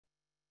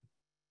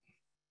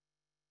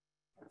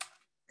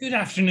Good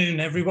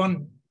afternoon,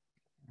 everyone.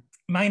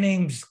 My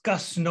name's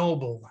Gus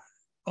Noble.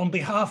 On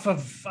behalf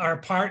of our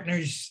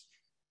partners,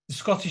 the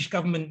Scottish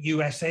Government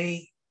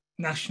USA,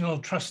 National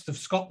Trust of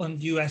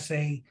Scotland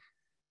USA,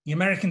 the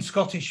American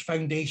Scottish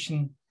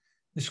Foundation,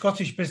 the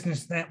Scottish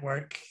Business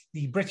Network,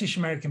 the British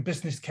American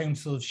Business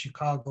Council of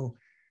Chicago,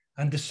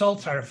 and the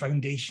Saltire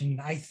Foundation,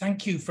 I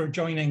thank you for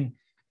joining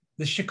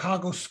the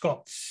Chicago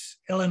Scots,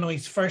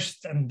 Illinois'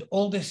 first and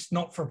oldest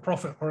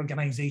not-for-profit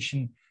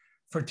organization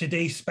for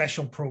today's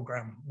special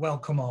program.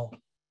 Welcome all.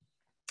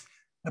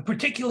 I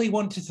particularly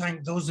want to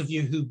thank those of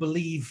you who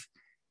believe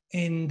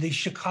in the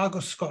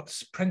Chicago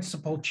Scots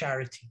principal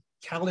charity,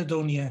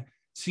 Caledonia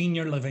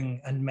Senior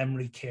Living and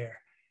Memory Care,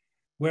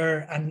 where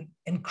an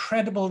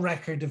incredible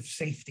record of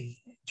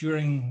safety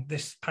during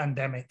this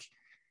pandemic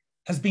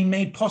has been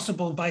made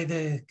possible by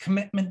the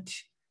commitment,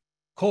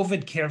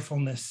 COVID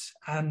carefulness,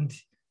 and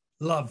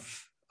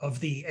love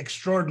of the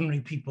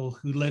extraordinary people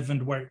who live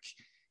and work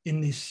in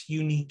this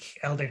unique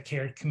elder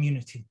care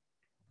community.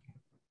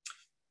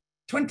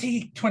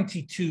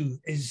 2022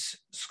 is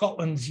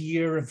Scotland's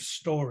year of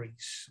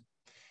stories.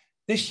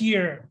 This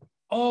year,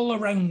 all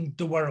around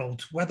the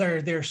world, whether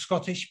they're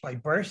Scottish by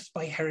birth,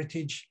 by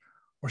heritage,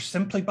 or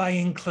simply by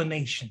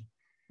inclination,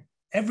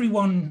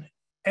 everyone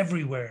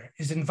everywhere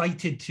is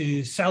invited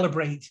to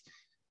celebrate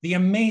the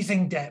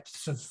amazing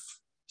depths of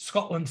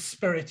Scotland's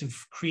spirit of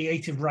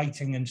creative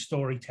writing and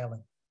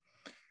storytelling.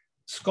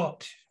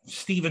 Scott,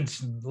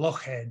 Stevenson,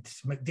 Lochhead,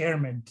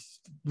 McDermott,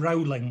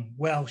 Rowling,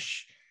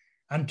 Welsh,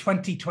 and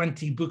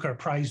 2020 Booker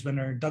Prize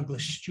winner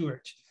Douglas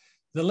Stewart.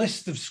 The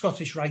list of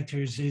Scottish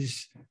writers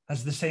is,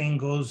 as the saying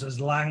goes, as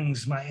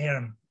lang's my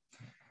airm.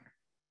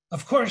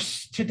 Of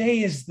course, today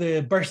is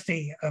the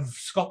birthday of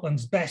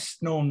Scotland's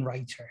best known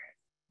writer,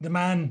 the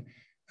man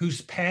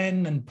whose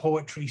pen and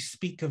poetry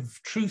speak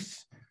of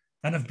truth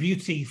and of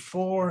beauty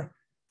for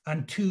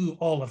and to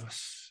all of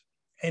us.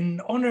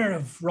 In honour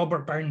of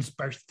Robert Burns'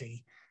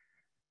 birthday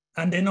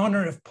and in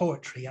honour of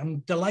poetry, I'm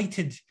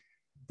delighted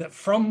that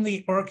from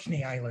the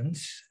Orkney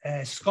Islands,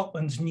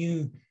 Scotland's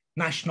new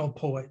national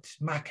poet,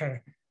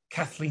 Makar,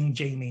 Kathleen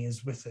Jamie,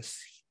 is with us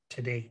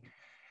today.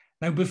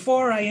 Now,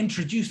 before I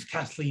introduce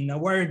Kathleen, a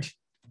word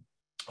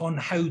on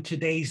how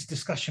today's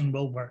discussion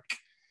will work.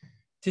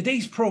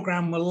 Today's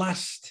programme will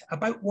last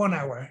about 1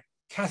 hour.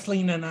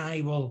 Kathleen and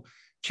I will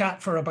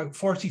chat for about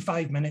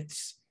 45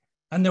 minutes,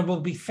 and there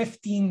will be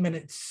 15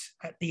 minutes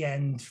at the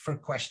end for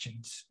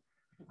questions.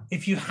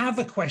 If you have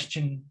a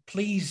question,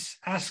 please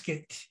ask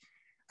it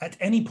at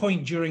any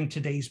point during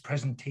today's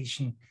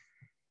presentation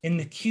in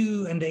the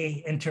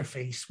Q&A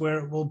interface, where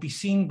it will be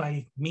seen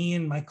by me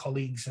and my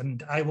colleagues,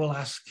 and I will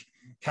ask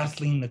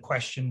Kathleen the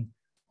question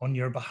on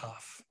your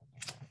behalf.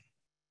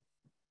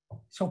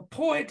 So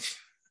poet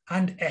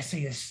and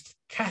essayist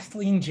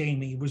Kathleen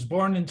Jamie was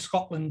born in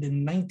Scotland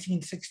in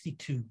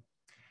 1962.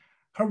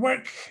 Her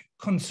work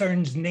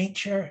concerns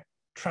nature,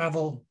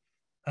 travel,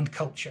 and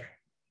culture.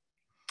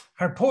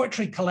 Her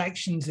poetry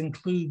collections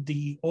include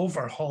the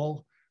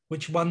Overhaul,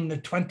 which won the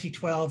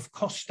 2012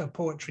 Costa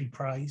Poetry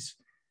Prize,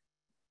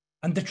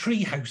 and the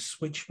Treehouse,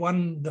 which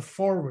won the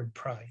Forward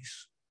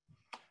Prize.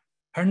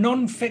 Her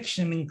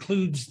non-fiction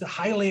includes the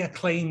highly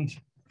acclaimed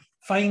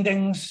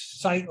Findings,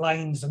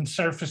 Sightlines, and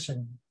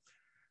Surfacing,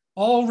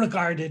 all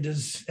regarded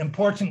as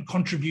important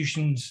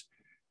contributions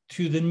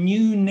to the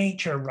new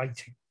nature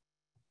writing.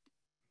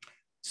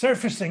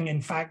 Surfacing,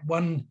 in fact,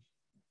 won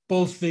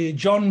both the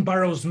John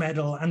Burroughs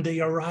Medal and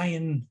the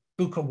Orion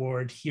Book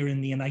Award here in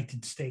the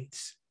United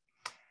States.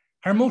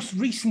 Her most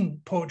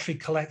recent poetry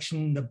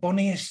collection, The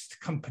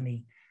Bonniest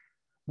Company,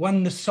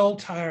 won the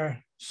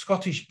Saltire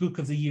Scottish Book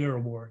of the Year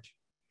Award.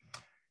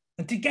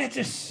 And to get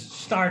us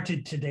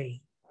started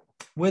today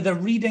with a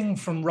reading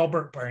from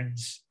Robert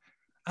Burns,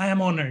 I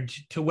am honoured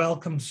to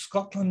welcome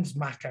Scotland's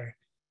Makar,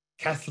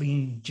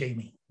 Kathleen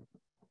Jamie.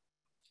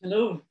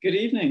 Hello, good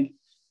evening.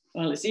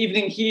 Well, it's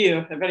evening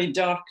here, a very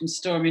dark and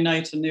stormy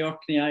night on the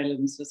Orkney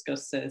Islands, as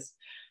Gus says.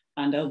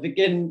 And I'll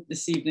begin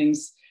this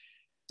evening's,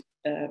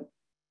 I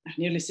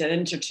nearly said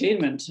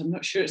entertainment. I'm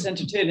not sure it's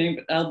entertaining,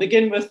 but I'll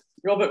begin with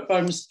Robert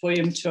Burns'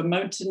 poem To a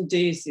Mountain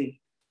Daisy,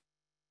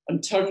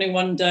 on turning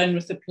one down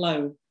with a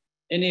plough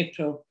in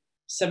April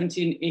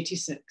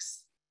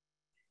 1786.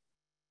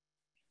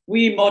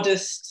 Wee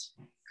modest,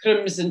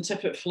 crimson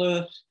tippet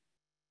flower,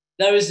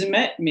 thou hast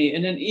met me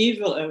in an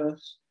evil hour,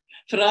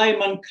 for I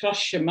mun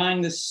crush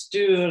amang the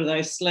stour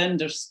thy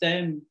slender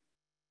stem.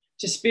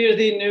 To spare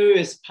thee now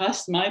is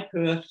past my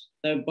power,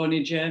 thou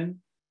bonny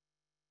gem.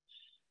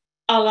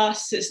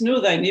 Alas, it's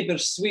no thy neighbour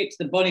sweet,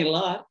 the bonny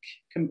lark,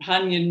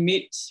 companion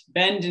meet,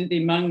 bending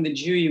thee mang the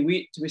dewy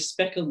wheat with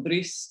speckled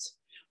breast,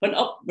 when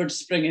upward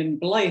springing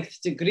blithe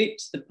to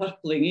greet the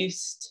purpling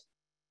east.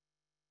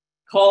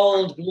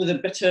 Cold blew the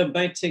bitter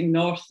biting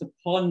north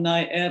upon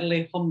thy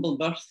early humble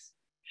birth,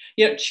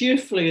 yet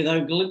cheerfully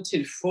thou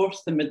glinted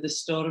forth amid the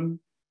storm,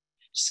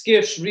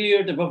 scarce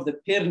reared above the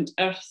parent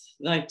earth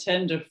thy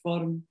tender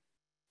form.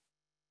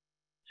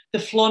 The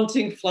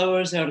flaunting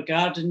flowers our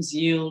gardens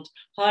yield,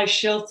 high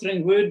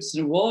sheltering woods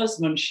and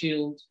wasman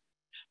shield,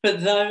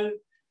 but thou,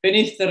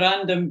 Beneath the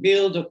random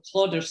bield of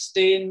clod or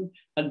stain,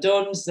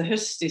 adorns the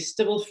hirsty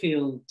stibble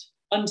field,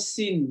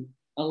 unseen,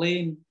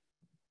 alane.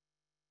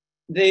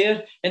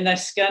 There, in thy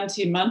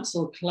scanty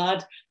mantle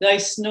clad, thy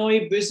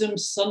snowy bosom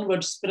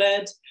sunward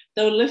spread,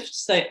 thou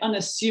lifts thy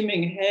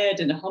unassuming head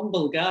in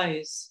humble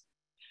guise.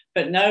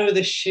 But now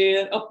the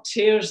share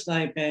uptears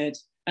thy bed,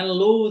 and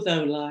low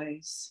thou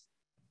lies.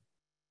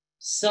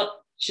 Such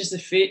is the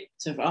fate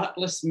of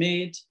artless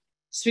maid,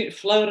 sweet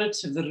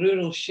floweret of the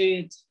rural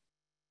shade,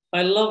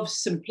 by love's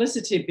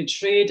simplicity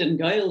betrayed and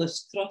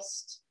guileless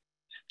trust,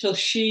 till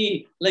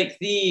she, like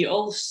thee,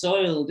 all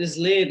soiled, is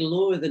laid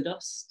low i' the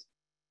dust.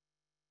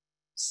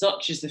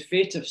 Such is the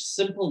fate of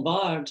simple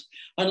bard,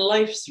 on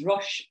life's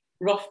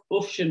rough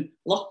ocean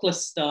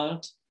luckless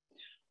starred,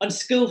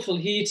 unskilful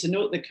he to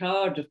note the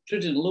card of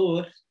prudent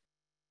lore,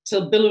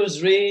 till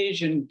billows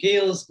rage and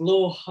gales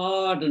blow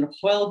hard and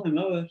whelm him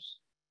o'er.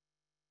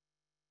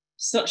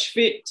 Such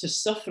fate to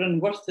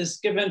suffering worth is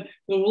given,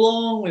 who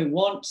long with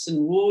wants and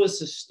woes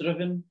has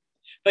striven,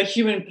 by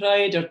human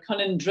pride or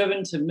cunning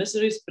driven to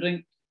misery's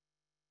brink,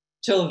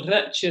 till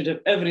wretched of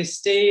every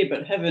stay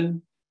but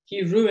heaven,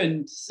 he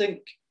ruined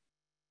sink.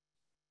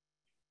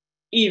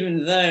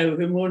 Even thou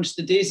who mourn'st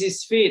the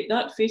daisy's fate,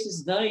 that fate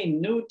is thine,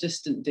 no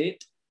distant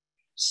date.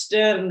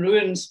 Stern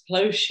ruin's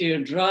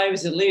ploughshare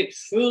drives elate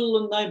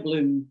full on thy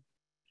bloom,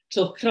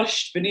 till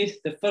crushed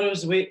beneath the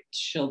furrow's weight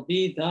shall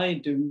be thy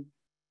doom.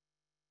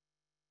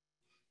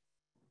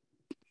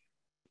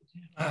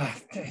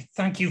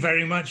 Thank you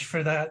very much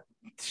for that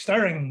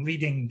stirring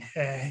reading.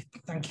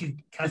 Thank you,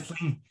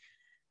 Kathleen.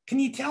 Can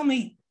you tell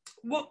me,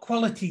 what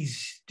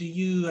qualities do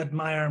you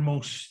admire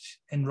most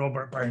in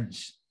Robert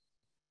Burns?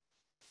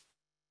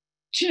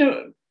 Do you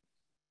know,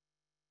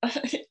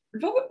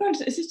 Robert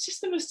Burns is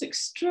just the most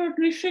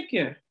extraordinary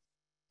figure.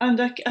 And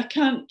I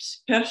can't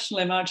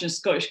personally imagine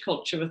Scottish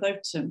culture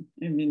without him.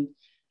 I mean,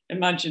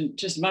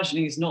 just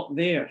imagining he's not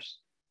there.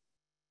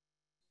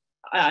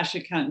 I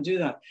actually can't do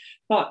that.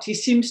 But he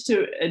seems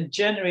to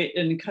generate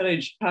and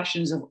encourage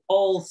passions of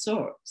all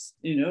sorts,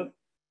 you know.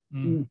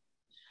 Mm.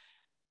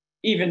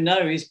 Even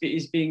now he's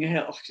being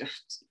held.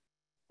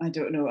 I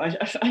don't know. I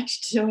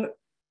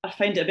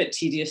find it a bit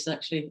tedious,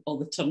 actually, all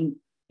the time.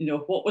 You know,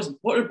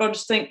 what did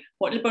Burns think?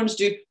 What did Burns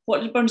do?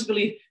 What did Burns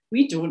believe?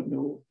 We don't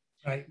know.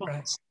 Right.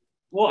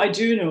 What I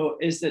do know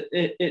is that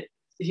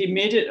he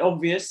made it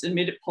obvious and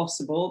made it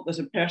possible that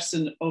a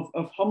person of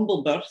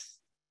humble birth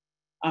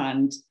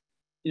and,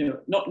 you know,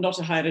 not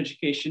a higher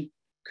education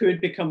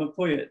could become a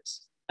poet.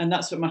 And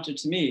that's what mattered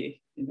to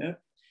me, you know.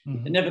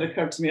 Mm-hmm. It never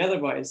occurred to me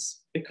otherwise,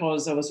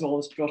 because I was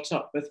always brought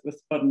up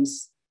with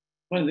Burns.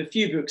 One of the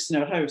few books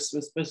in our house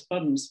was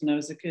Burns when I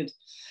was a kid.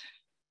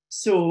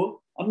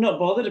 So I'm not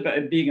bothered about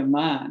it being a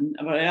man,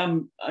 but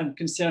I'm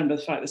concerned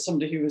with the fact that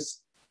somebody who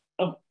was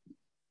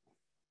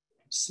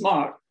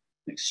smart,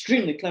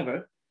 extremely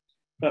clever,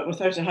 but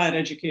without a higher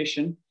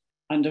education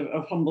and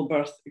of humble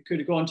birth,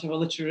 could go on to have a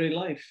literary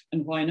life,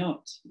 and why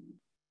not?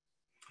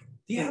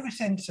 Do you have a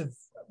sense of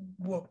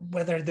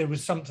whether there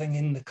was something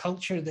in the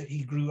culture that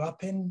he grew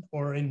up in,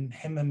 or in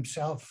him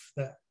himself,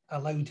 that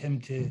allowed him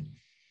to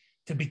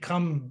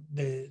become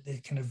the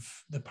kind of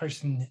the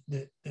person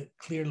that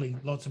clearly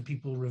lots of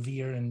people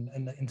revere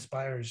and that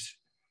inspires?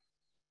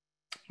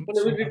 Well,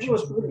 it would be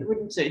both,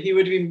 wouldn't it? He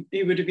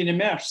would have been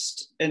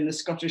immersed in the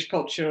Scottish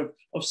culture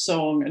of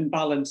song and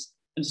ballads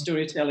and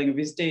storytelling of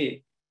his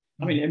day.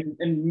 I mean,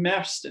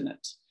 immersed in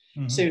it.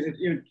 Mm-hmm. So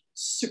you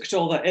sucked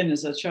all that in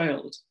as a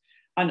child,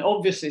 and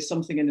obviously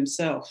something in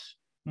himself,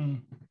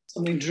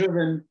 something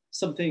driven,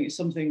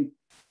 something.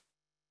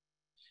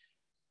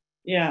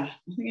 Yeah,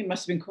 I think he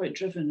must have been quite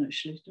driven,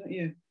 actually, don't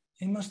you?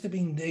 He must have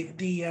been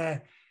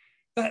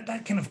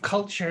that kind of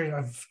culture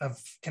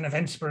of kind of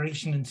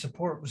inspiration and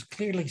support was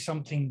clearly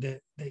something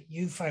that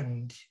you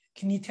found.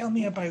 Can you tell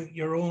me about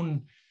your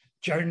own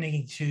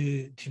journey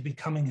to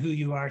becoming who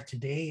you are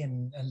today,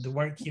 and the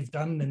work you've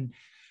done, and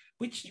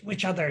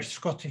which other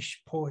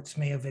Scottish poets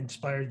may have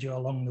inspired you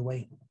along the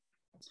way?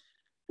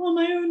 Well,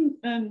 my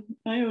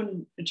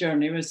own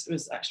journey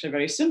was actually a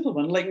very simple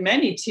one. Like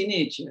many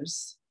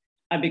teenagers,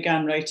 I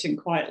began writing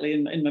quietly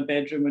in my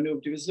bedroom when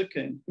nobody was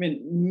looking. I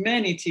mean,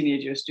 many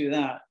teenagers do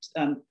that,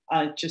 and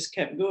I just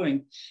kept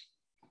going.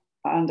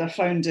 And I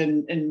found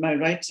in my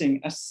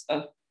writing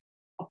a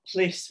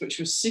place which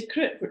was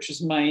secret, which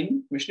was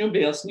mine, which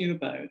nobody else knew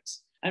about,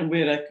 and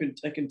where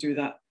I could do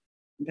that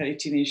very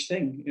teenage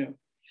thing, you know.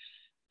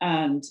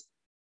 And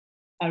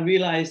I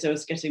realized I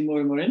was getting more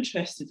and more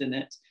interested in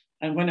it.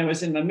 And when I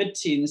was in my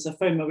mid-teens, I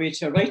found my way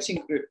to a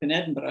writing group in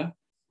Edinburgh.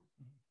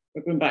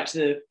 We're going back to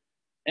the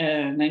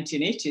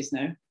 1980s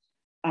now,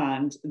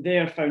 and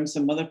there found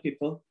some other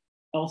people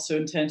also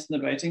intent in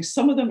the writing.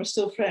 Some of them are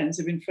still friends.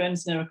 They've been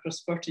friends now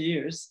across 40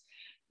 years.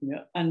 You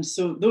know? And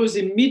so those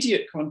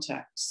immediate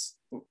contacts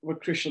were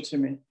crucial to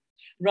me,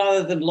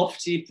 rather than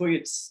lofty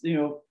poets, you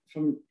know,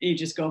 from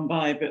ages gone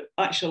by, but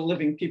actual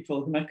living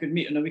people whom I could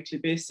meet on a weekly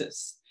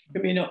basis,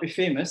 who may not be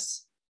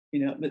famous,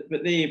 you know,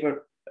 but they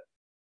were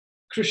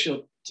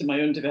crucial to my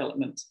own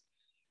development.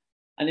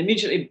 And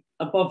immediately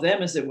above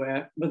them, as it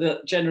were, with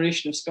a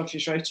generation of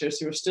Scottish writers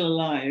who are still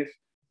alive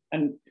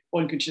and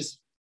one could just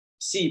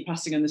see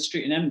passing on the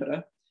street in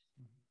Edinburgh.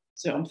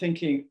 So I'm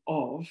thinking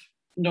of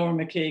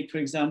Norma McCaig, for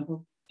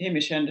example.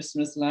 Hamish Henderson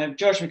was alive.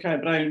 George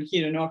Mackay-Brown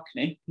here in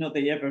Orkney, not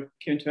that he ever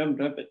came to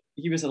Edinburgh, but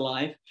he was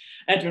alive.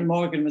 Edward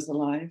Morgan was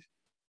alive.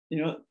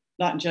 You know,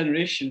 that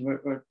generation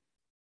were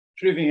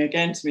proving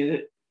again to me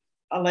that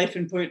a life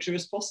in poetry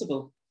was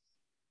possible.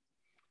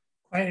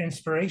 Quite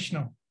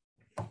inspirational.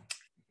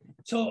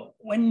 So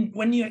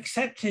when you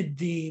accepted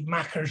the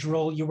Makar's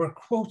role, you were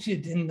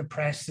quoted in the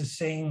press as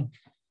saying,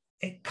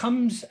 "It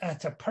comes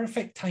at a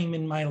perfect time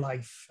in my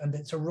life, and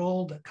it's a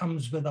role that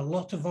comes with a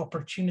lot of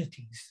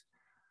opportunities."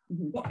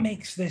 Mm-hmm. What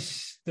makes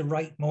this the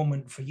right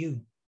moment for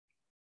you?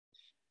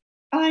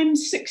 I'm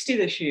 60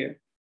 this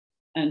year.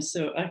 And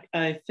so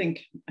I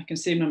think I can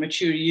say my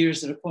mature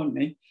years are upon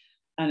me.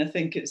 And I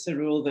think it's a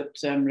role that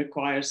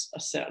requires a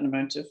certain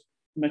amount of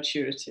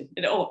maturity.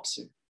 It ought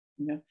to,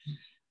 you know.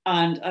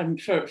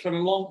 And for a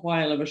long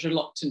while, I was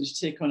reluctant to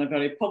take on a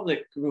very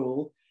public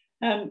role,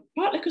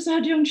 partly because I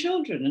had young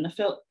children and I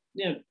felt,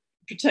 you know,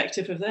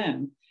 protective of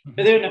them. Mm-hmm.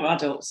 But they're now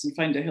adults and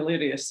find it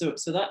hilarious. So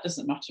that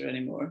doesn't matter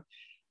anymore.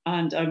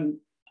 And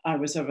I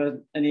was of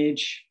an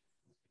age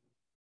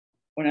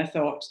when I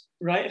thought,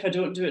 right, if I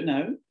don't do it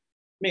now,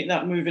 make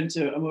that move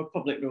into a more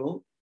public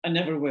role, I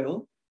never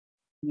will.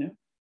 You know,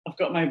 I've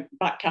got my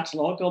back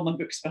catalogue, all my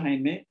books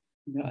behind me.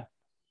 You know,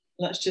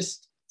 let's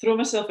just throw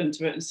myself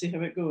into it and see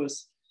how it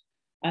goes.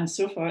 And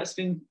so far, it's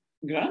been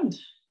grand.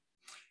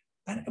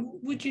 And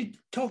would you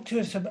talk to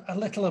us a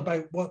little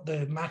about what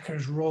the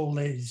Makar's role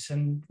is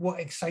and what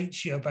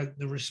excites you about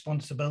the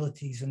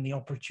responsibilities and the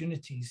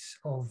opportunities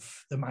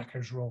of the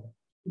Makar's role?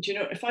 Do you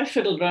know, if I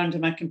fiddled around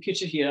in my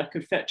computer here, I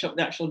could fetch up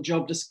the actual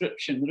job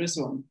description. There is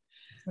one.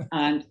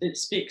 And it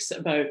speaks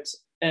about,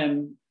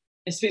 it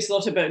speaks a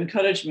lot about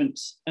encouragement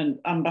and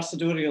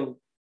ambassadorial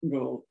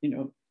role, you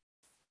know,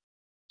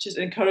 just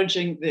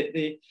encouraging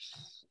the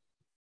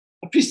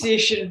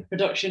appreciation,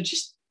 production,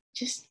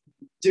 just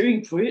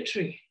doing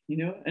poetry, you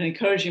know, and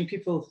encouraging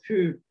people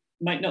who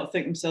might not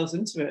think themselves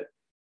into it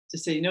to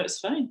say, you know, it's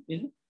fine,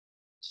 you know,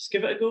 just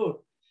give it a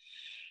go.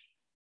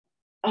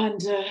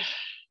 And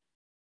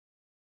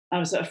I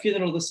was at a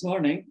funeral this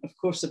morning. Of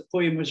course, a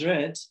poem was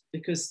read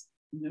because,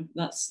 you know,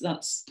 that's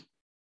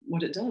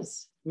what it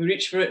does. We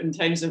reach for it in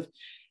times of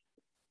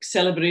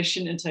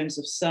celebration, in times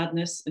of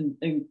sadness,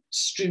 in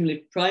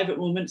extremely private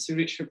moments. We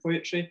reach for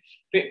poetry,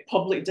 great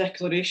public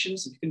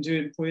declarations, if you can do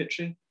it in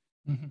poetry.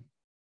 Mm-hmm.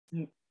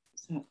 You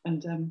know,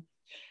 and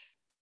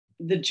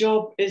the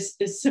job is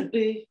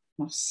simply,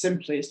 well,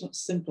 simply, it's not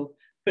simple,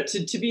 but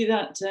to be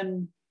that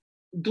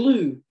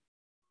glue,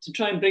 to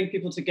try and bring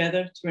people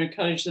together, to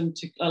encourage them,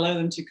 to allow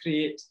them to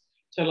create,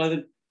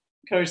 to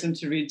encourage them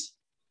to read.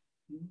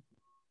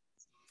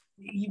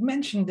 You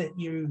mentioned that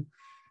you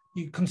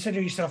consider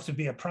yourself to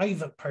be a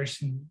private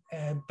person,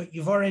 but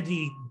you've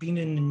already been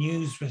in the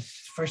news with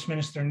First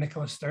Minister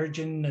Nicola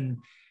Sturgeon and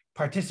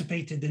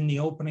participated in the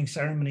opening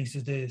ceremonies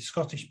of the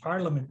Scottish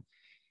Parliament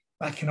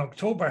back in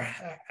October.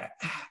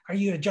 Are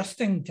you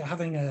adjusting to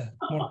having a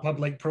more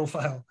public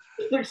profile?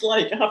 It looks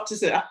like, I have to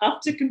say, I have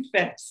to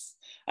confess,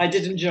 I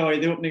did enjoy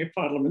the opening of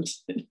Parliament.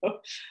 You know?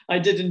 I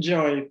did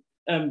enjoy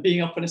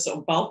being up on a sort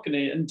of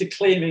balcony and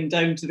declaiming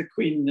down to the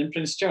Queen and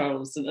Prince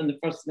Charles and the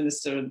First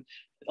Minister and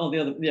all the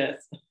other,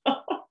 yes.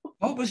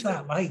 What was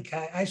that like?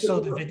 I saw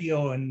the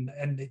video and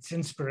it's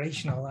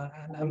inspirational.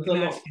 And I'm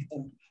going to ask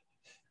you.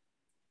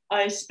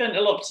 I spent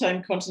a lot of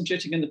time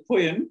concentrating on the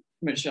poem,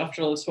 which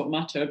after all is what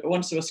mattered. But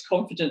once I was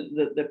confident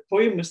that the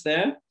poem was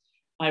there,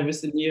 I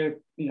was the near,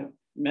 you know,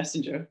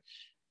 messenger.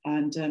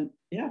 And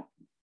yeah,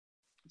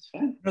 it's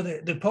fine. You know,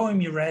 the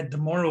poem you read, The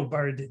Morrow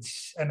Bird,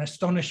 it's an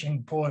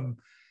astonishing poem.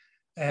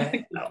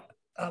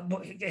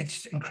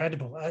 It's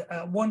incredible.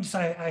 Once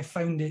I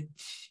found it,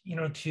 you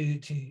know,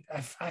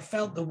 I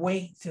felt the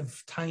weight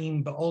of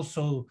time, but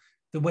also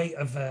the weight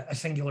of a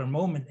singular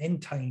moment in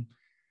time.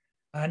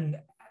 And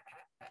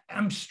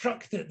I'm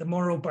struck that The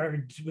Morrow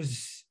Bird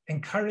was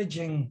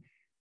encouraging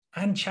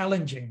and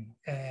challenging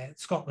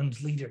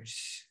Scotland's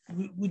leaders.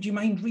 Would you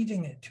mind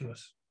reading it to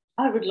us?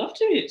 I would love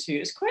to read it to you.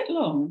 It's quite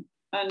long.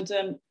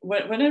 And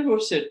when I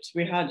wrote it,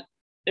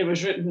 it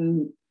was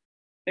written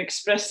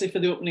expressly for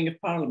the opening of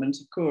Parliament,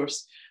 of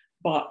course,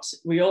 but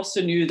we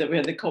also knew that we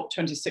had the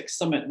COP26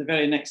 summit the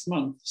very next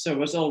month. So I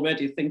was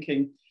already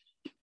thinking,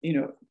 you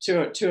know,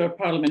 to our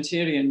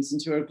parliamentarians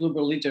and to our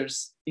global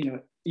leaders, you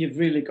know, you've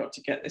really got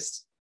to get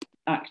this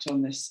act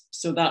on this.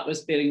 So that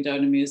was bearing down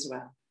on me as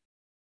well.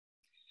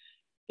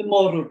 The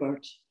Morrow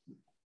Bird.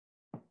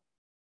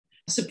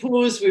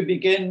 Suppose we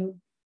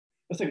begin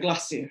with a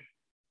glacier,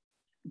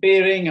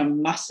 bearing a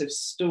massive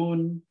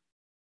stone,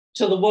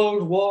 till the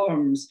world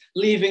warms,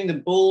 leaving the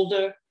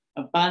boulder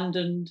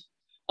abandoned,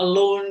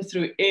 alone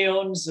through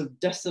aeons of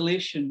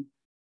desolation,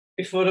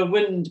 before a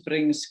wind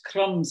brings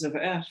crumbs of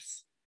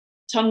earth,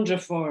 tundra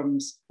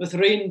forms with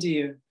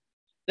reindeer.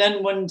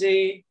 Then one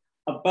day,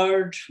 a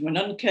bird from an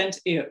unkent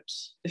airt,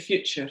 the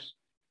future,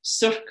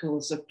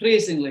 circles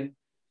appraisingly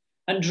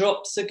and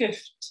drops a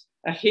gift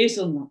a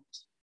hazelnut,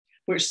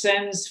 which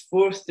sends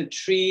forth the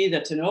tree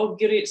that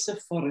inaugurates a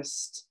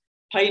forest,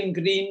 pine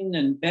green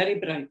and berry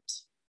bright.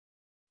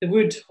 The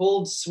wood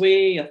holds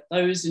sway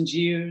 1,000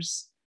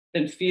 years,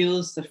 then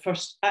feels the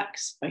first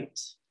axe bite.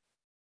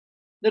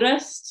 The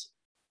rest,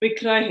 we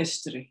cry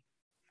history,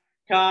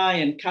 Kye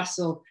and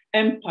castle,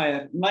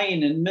 empire,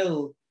 mine and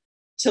mill,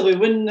 till we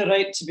win the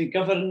right to be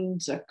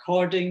governed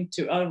according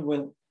to our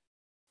will.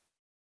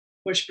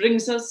 Which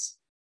brings us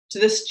to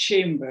this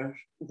chamber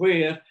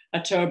where,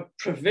 at our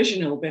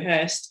provisional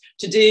behest,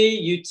 today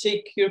you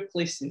take your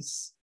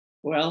places.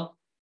 Well,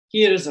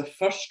 here is a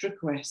first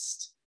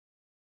request.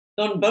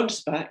 On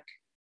Birdsback,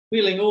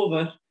 wheeling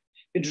over,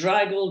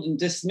 bedraggled and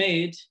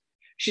dismayed,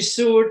 she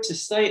soared to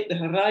sight the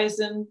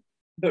horizon,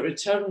 but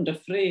returned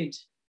afraid.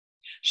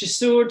 She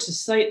soared to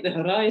sight the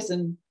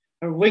horizon,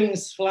 her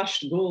wings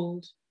flashed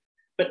gold,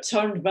 but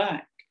turned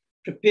back,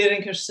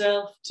 preparing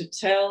herself to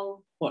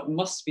tell what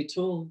must be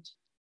told.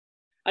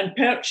 And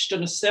perched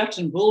on a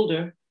certain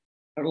boulder,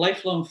 her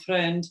lifelong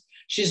friend,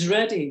 she's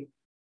ready,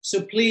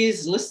 so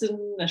please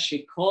listen as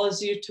she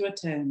calls you to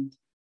attend.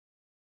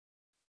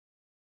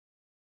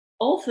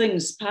 All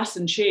things pass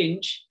and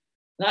change,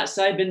 that's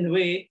I been the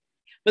way,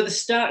 but the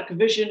stark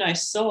vision I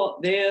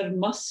sought there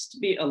must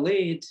be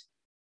allayed,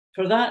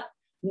 for that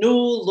no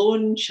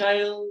lone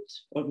child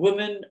or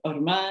woman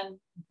or man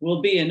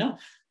will be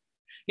enough.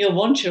 You'll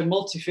want your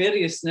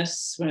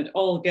multifariousness when it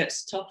all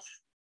gets tough.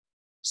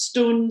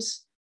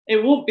 Stones,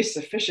 it won't be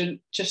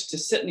sufficient just to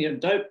sit in your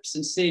doubt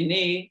and say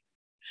nay.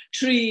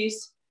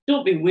 Trees,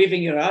 don't be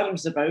waving your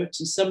arms about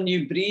in some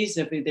new breeze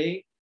every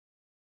day.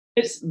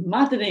 It's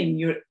maddening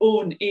your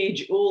own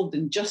age-old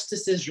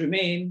injustices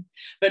remain,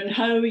 but in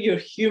how your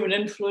human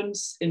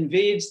influence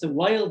invades the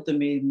wild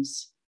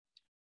domains.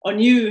 On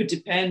you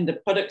depend the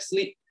puddock's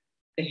leap,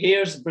 the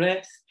hare's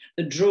breath,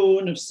 the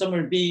drone of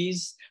summer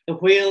bees, the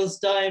whales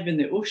dive in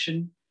the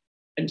ocean,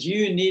 and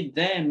you need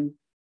them.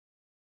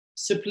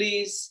 So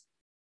please,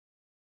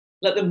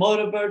 let the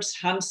morrowbird's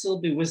hansel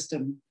be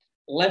wisdom,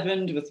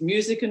 leavened with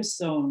music and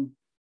song.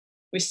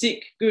 We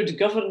seek good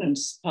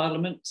governance,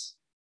 Parliament.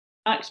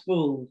 Act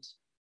bold,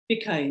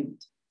 be kind,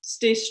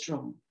 stay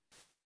strong.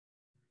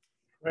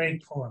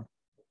 Great poem.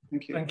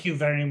 Thank you. Thank you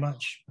very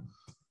much.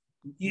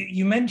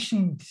 You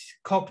mentioned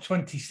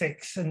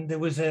COP26, and there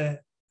was an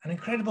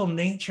incredible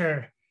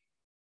nature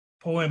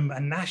poem, a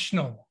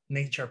national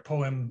nature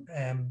poem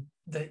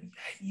that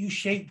you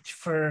shaped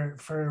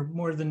for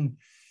more than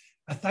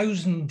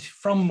 1,000,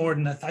 from more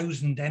than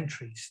 1,000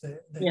 entries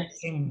that Yes.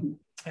 came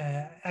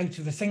out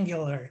of a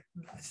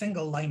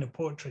single line of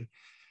poetry.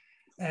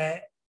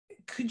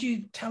 Could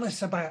you tell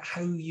us about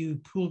how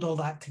you pulled all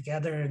that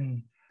together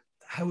and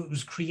how it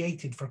was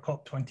created for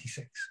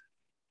COP26?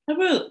 I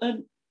will.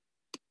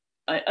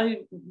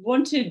 I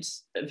wanted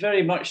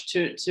very much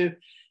to,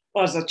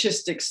 as I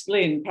just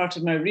explained, part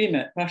of my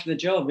remit, part of the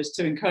job is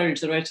to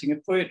encourage the writing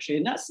of poetry.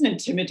 And that's an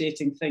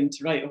intimidating thing,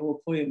 to write a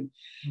whole poem.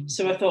 Mm-hmm.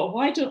 So I thought,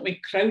 why don't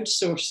we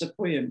crowdsource a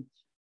poem?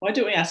 Why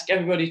don't we ask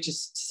everybody to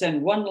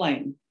send one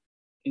line,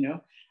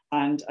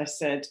 And I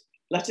said,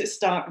 let it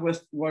start with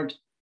the word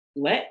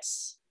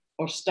let's,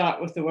 or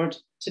start with the word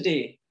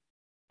today.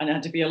 And it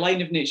had to be a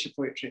line of nature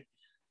poetry.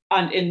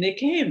 And in they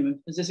came.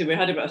 As I say, we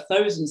had about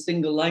 1,000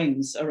 single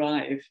lines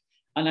arrive,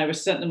 and I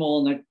was sent them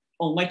all in an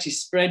almighty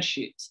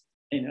spreadsheet,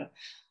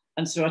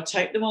 And so I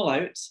typed them all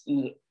out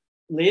and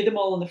laid them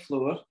all on the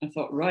floor and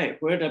thought, right,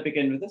 where do I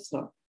begin with this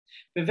one?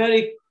 But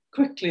very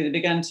quickly they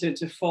began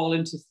to fall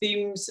into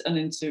themes and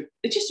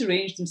they just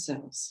arranged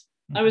themselves.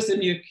 Mm-hmm. I was the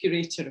new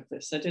curator of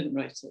this, I didn't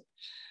write it.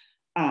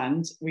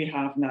 And we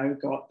have now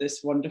got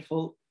this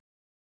wonderful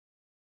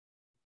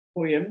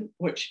poem,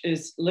 which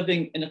is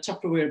living in a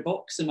Tupperware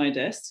box in my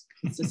desk.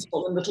 It's a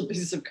small little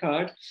piece of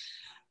card.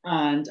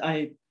 And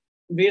I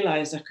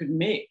realized I could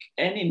make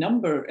any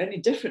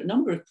different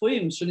number of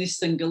poems from these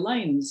single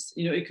lines.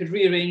 You could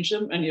rearrange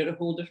them and you're a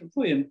whole different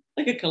poem,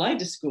 like a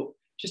kaleidoscope,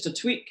 just a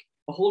tweak,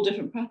 a whole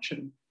different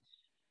pattern.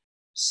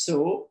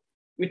 So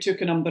we took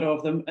a number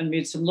of them and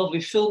made some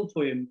lovely film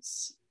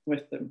poems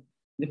with them.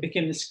 They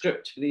became the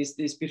script for these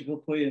beautiful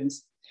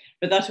poems.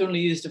 But that only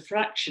used a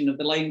fraction of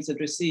the lines I'd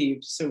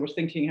received. So we're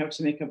thinking how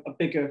to make a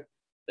bigger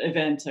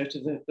event out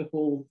of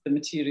the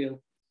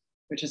material,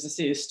 which, as I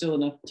say, is still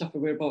in a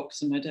Tupperware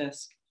box on my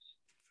desk.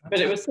 But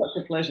it was such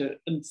a pleasure.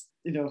 And,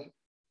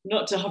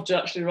 not to have to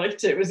actually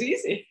write it was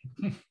easy.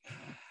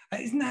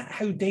 Isn't that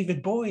how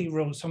David Bowie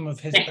wrote some of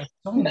his best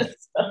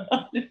songs?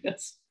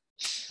 Yes.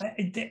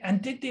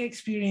 And did the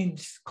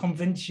experience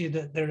convince you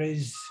that there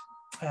is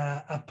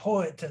a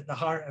poet at the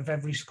heart of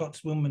every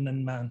Scots woman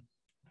and man?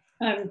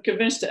 I'm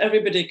convinced that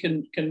everybody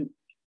can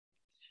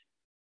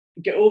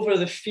get over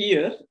the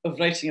fear of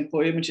writing a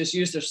poem and just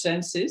use their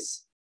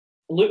senses,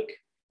 look,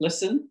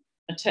 listen,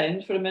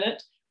 attend for a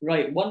minute,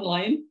 write one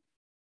line,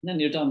 and then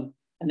you're done.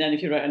 And then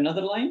if you write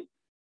another line,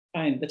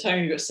 fine. By the time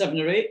you've got 7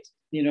 or 8,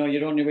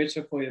 you're on your way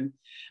to a poem.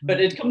 Mm-hmm.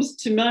 But it comes,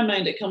 to my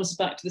mind, it comes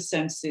back to the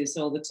senses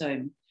all the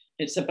time.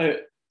 It's about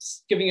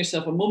giving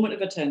yourself a moment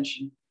of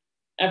attention.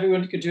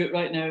 Everyone could do it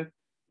right now,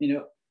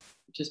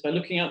 just by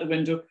looking out the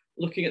window,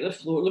 looking at the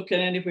floor, looking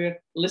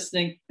anywhere,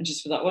 listening, and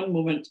just for that one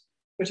moment,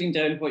 putting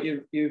down what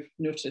you've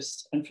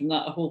noticed. And from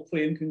that, a whole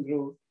poem can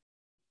grow.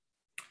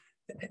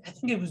 I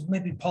think it was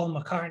maybe Paul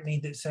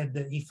McCartney that said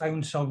that he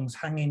found songs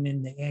hanging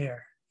in the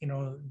air, you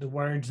know, the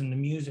words and the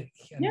music,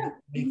 and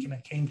they kind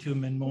of came to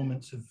him in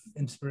moments of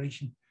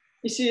inspiration.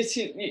 You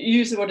see, you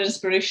use the word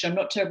inspiration. I'm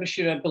not terribly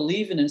sure I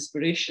believe in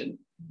inspiration.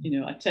 You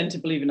know, I tend to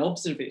believe in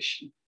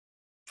observation.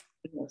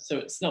 You know, so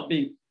it's not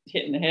being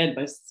hit in the head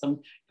by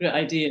some great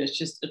idea. It's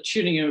just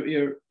attuning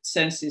your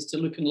senses to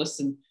look and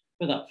listen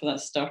for that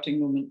starting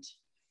moment.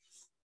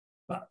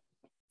 But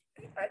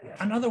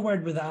another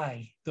word with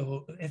I,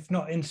 though, if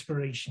not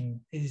inspiration,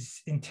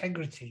 is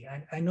integrity.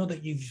 I know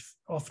that you've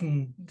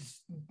often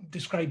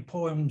described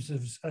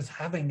poems as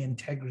having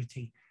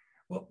integrity.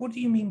 What do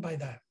you mean by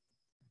that?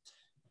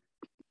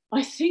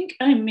 I think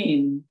I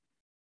mean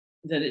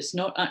that it's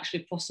not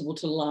actually possible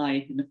to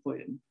lie in a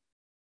poem.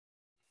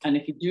 And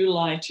if you do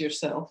lie to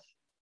yourself,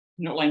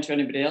 you're not lying to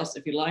anybody else.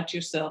 If you lie to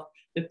yourself,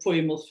 the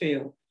poem will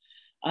fail.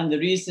 And the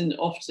reason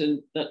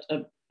often that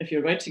if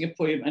you're writing a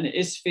poem and it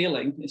is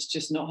failing, it's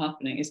just not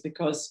happening, is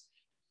because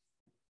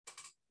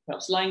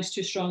perhaps lying is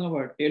too strong a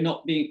word. You're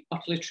not being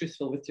utterly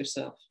truthful with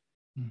yourself.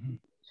 Mm-hmm.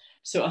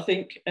 So I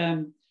think,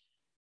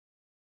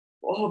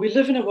 we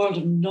live in a world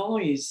of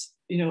noise.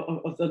 You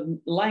know, of the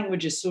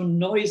language is so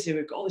noisy.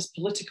 We've got all this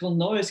political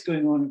noise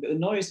going on. We've got the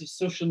noise of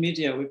social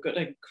media. We've got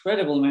an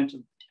incredible amount of,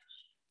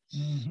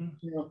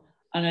 you know,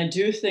 and I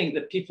do think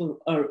that people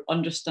are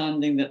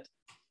understanding that,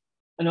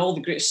 and all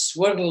the great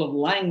swirl of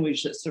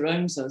language that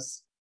surrounds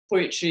us,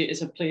 poetry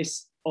is a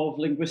place of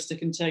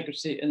linguistic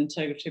integrity and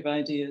integrity of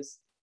ideas.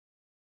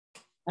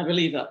 I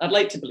believe that. I'd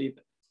like to believe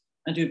it.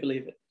 I do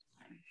believe it.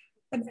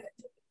 But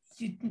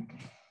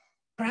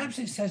perhaps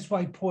it says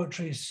why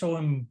poetry is so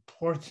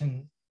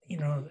important. You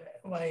know,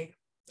 like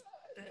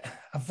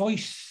a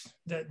voice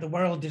that the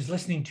world is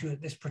listening to at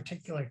this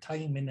particular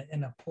time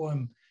in a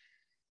poem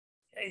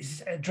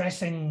is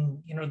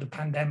addressing, you know, the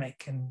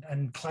pandemic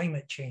and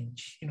climate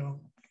change, you know.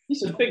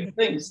 These are big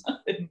things.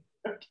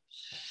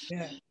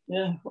 Yeah,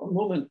 what a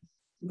moment.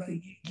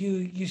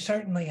 You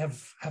certainly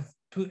have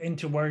put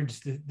into words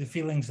the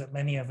feelings that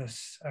many of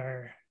us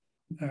are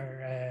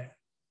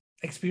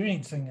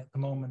experiencing at the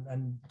moment,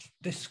 and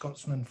this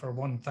Scotsman, for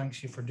one,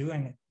 thanks you for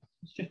doing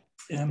it.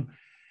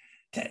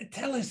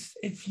 Tell us,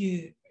 if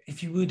you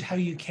would, how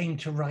you came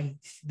to write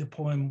the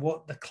poem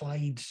What the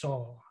Clyde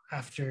Saw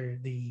after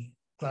the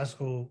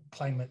Glasgow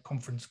Climate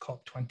Conference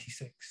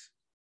COP26.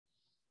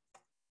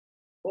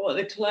 What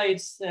the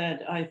Clyde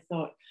said, I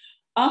thought,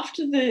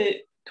 after the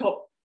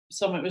COP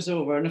summit was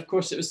over, and of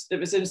course it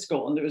was in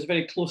Scotland, it was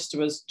very close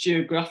to us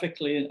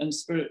geographically and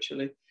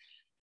spiritually.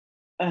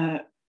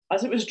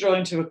 As it was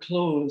drawing to a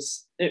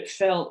close, it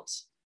felt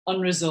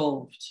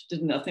unresolved,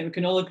 didn't it? I think we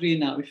can all agree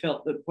now. We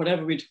felt that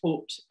whatever we'd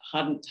hoped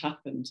hadn't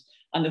happened,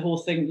 and the whole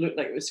thing looked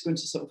like it was going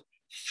to sort of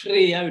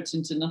fray out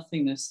into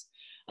nothingness.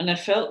 And I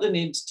felt the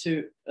need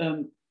to,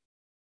 I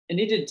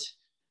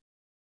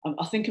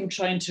think I'm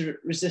trying to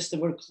resist the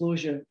word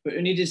closure, but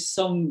it needed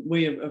some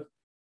way of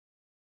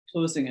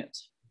closing it.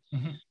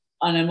 Mm-hmm.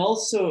 And I'm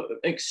also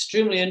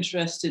extremely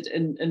interested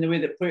in the way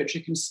that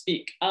poetry can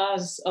speak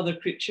as other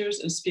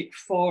creatures and speak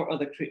for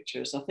other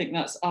creatures. I think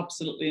that's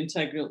absolutely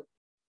integral,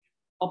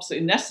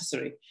 absolutely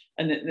necessary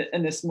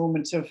in this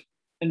moment of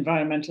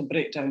environmental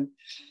breakdown.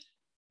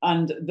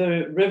 And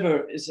the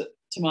river is,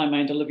 to my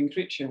mind, a living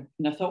creature.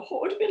 And I thought,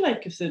 what would it be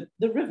like if the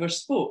river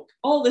spoke?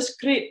 All this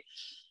great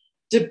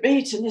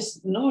debate and this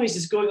noise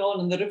is going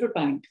on the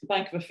riverbank, the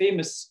bank of a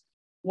famous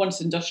once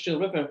industrial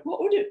river.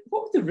 What would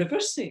the river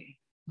say?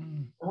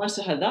 Mm. Once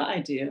I had that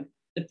idea,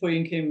 the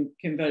poem came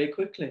very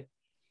quickly.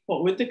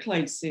 What would the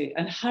Clyde say,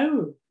 and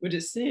how would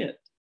it say it?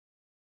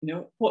 You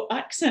know, what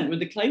accent would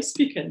the Clyde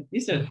speak in?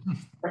 These are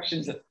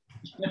questions that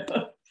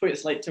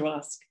poets like to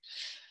ask.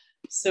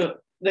 So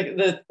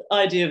the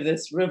idea of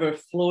this river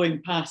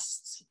flowing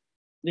past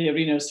the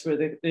arenas where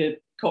the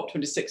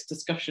COP26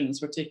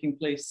 discussions were taking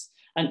place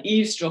and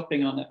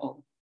eavesdropping on it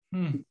all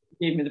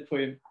gave me the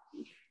poem.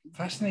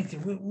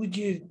 Fascinating. Would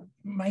you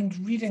mind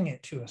reading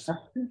it to us?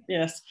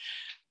 Yes.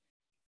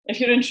 If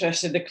you're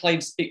interested, the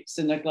Clyde speaks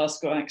in a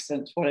Glasgow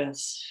accent. What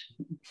else?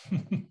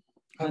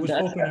 I was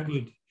hoping I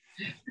would.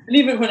 And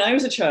even when I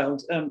was a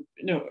child,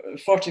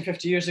 40,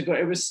 50 years ago,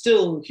 it was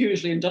still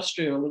hugely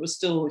industrial. There was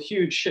still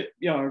huge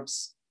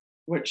shipyards,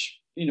 which,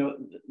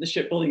 the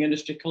shipbuilding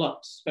industry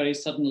collapsed very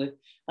suddenly.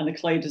 And the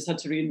Clyde has had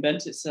to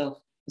reinvent itself,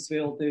 as we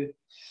all do.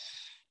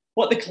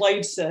 What the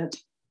Clyde said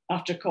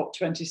after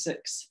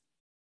COP26.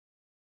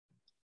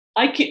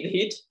 I keep the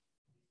heat.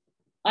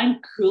 I'm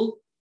cool.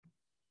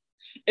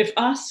 If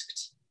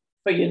asked,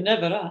 but you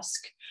never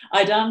ask,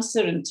 I'd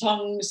answer in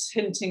tongues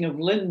hinting of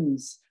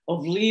lins,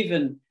 of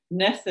leven,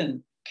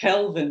 nethin,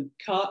 kelvin,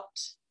 cart,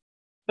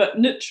 but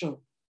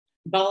neutral,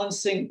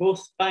 balancing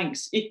both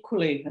banks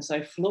equally as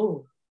I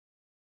flow.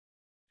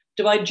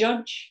 Do I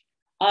judge?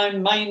 I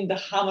mind the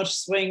hammer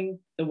swing,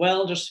 the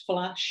welder's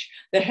flash,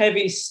 the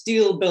heavy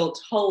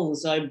steel-built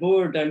hulls I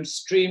bore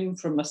downstream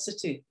from my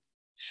city.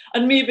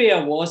 And maybe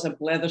I was a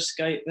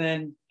bletherskite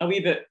then, a wee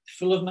bit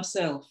full of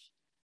myself,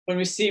 when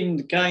we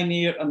seemed gae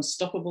near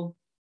unstoppable.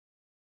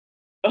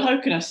 But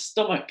how can I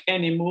stomach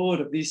any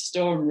more of these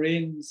storm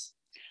rains?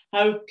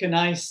 How can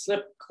I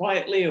slip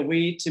quietly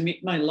away to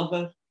meet my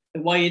lover,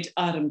 the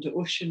wide-armed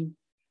ocean,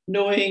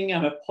 knowing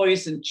I'm a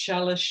poisoned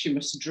chalice she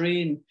must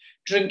drain,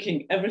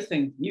 drinking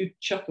everything you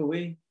chuck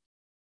away?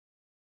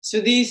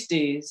 So these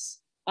days,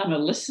 I'm a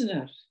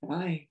listener,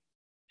 aye.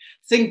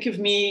 Think of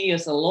me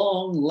as a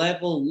long,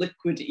 level,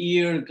 liquid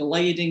ear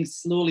gliding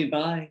slowly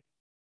by.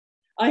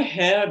 I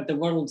heard the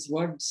world's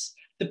words,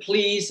 the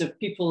pleas of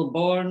people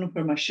born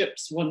where my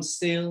ships once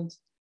sailed.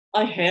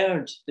 I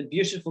heard the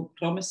beautiful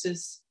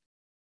promises.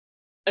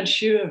 And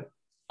sure,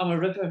 I'm a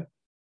river,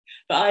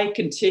 but I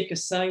can take a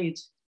side.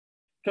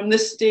 From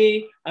this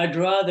day, I'd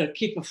rather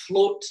keep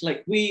afloat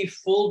like wee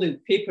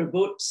folded paper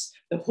boats,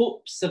 the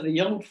hopes of the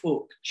young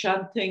folk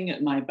chanting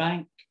at my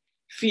bank,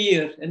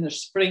 fear in their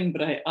spring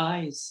bright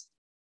eyes.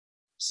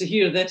 So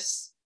hear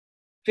this,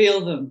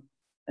 fail them,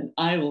 and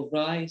I will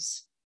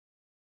rise.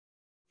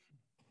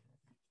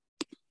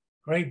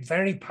 Great,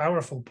 very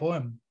powerful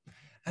poem.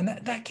 And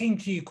that came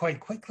to you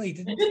quite quickly,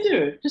 didn't it? It did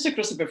do, just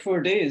across about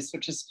 4 days,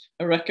 which is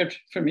a record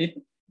for me.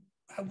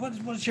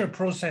 What's your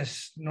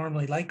process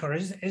normally like, or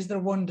is there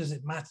one? Does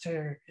it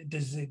matter?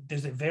 Does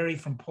it vary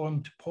from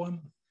poem to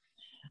poem?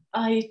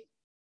 I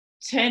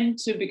tend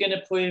to begin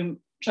a poem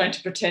trying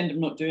to pretend I'm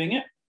not doing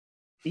it.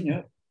 You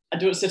know, I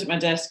don't sit at my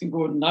desk and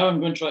go, now I'm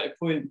going to write a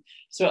poem.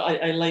 So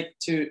I like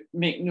to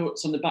make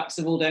notes on the backs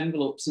of old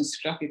envelopes and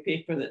scrappy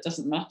paper that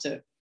doesn't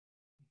matter.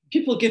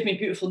 People give me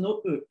beautiful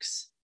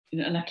notebooks, you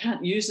know, and I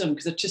can't use them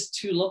because they're just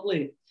too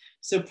lovely.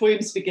 So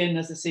poems begin,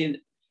 as I say,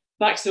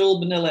 backs of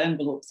old manila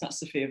envelopes, that's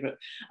the favourite.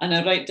 And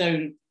I write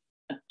down,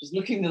 just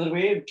looking the other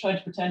way, trying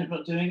to pretend I'm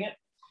not doing it.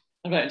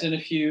 I write down a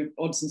few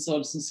odds and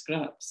sods and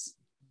scraps.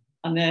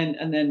 And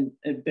then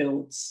it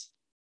builds.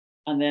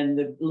 And then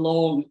the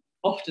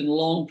often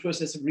long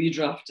process of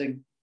redrafting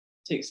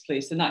takes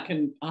place. And that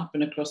can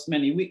happen across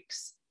many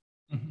weeks.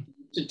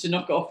 Mm-hmm. To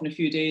knock it off in a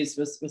few days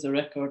was a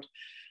record,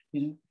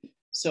 you know.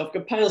 So I've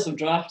got piles of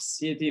drafts,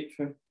 deep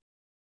for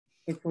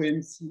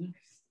poems. You know.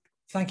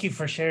 Thank you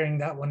for sharing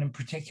that one in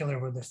particular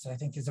with us. I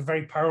think it's a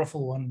very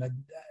powerful one.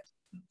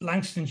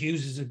 Langston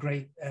Hughes is a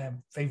great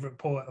favourite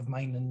poet of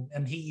mine,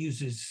 and he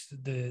uses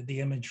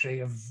the imagery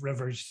of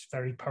rivers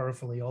very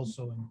powerfully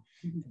also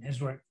in his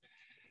work.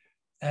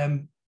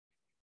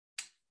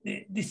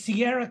 The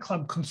Sierra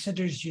Club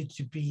considers you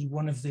to be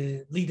one of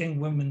the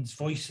leading women's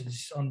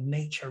voices on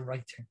nature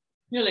writing.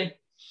 Really?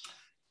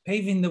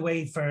 Paving the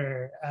way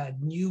for a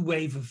new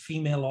wave of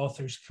female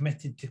authors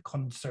committed to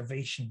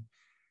conservation.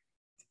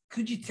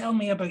 Could you tell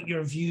me about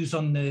your views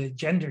on the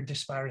gender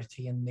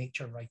disparity in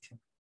nature writing?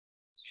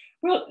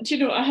 Well, do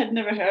you know, I had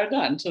never heard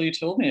that until you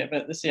told me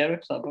about the Sierra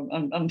Club.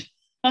 I'm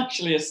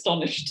actually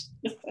astonished.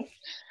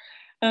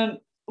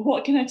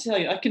 What can I tell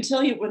you? I can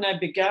tell you when I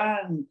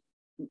began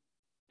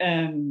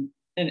in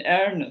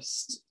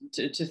earnest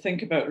to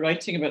think about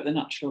writing about the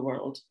natural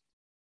world,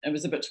 it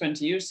was about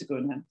 20 years ago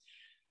now.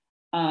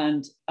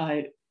 And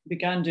I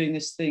began doing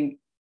this thing,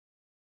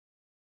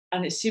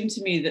 and it seemed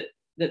to me that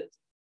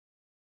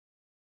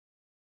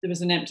there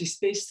was an empty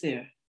space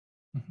there.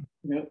 Mm-hmm.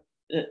 You know,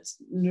 that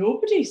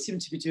nobody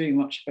seemed to be doing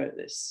much about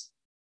this.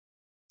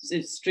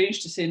 It's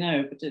strange to say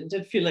now, but it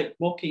did feel like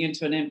walking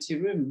into an empty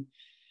room.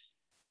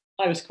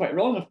 I was quite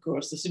wrong, of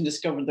course. I soon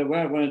discovered there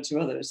were one or two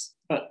others,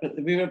 but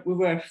we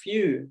were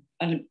few,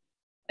 and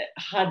it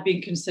had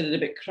been considered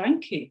a bit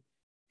cranky,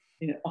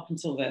 you know, up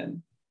until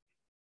then,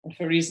 and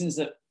for reasons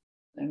that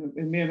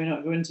we may or may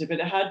not go into, but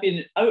it had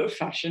been out of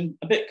fashion,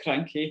 a bit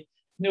cranky.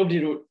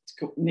 Nobody wrote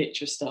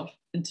nature stuff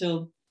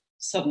until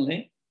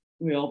suddenly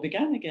we all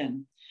began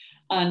again.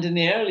 And in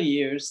the early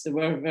years, there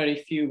were very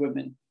few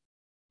women,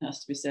 it has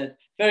to be said,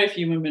 very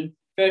few women,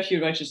 very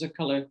few writers of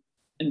colour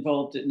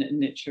involved in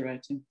nature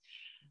writing.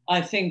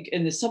 I think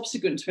in the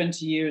subsequent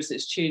 20 years,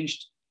 it's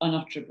changed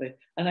unutterably.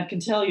 And I can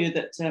tell you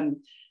that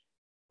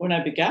when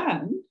I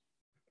began,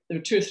 there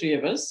were 2 or 3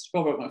 of us,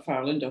 Robert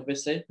McFarland,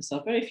 obviously,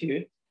 myself, very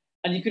few.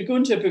 And you could go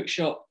into a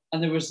bookshop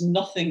and there was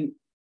nothing,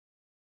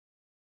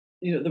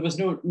 you know, there was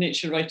no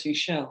nature writing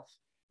shelf.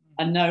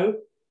 And now,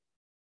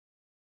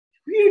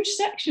 huge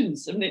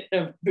sections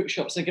of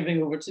bookshops are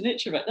giving over to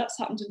nature writing. That's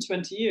happened in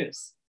 20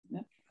 years.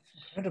 Yeah?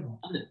 Incredible.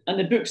 And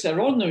the books that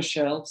are on those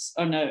shelves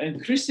are now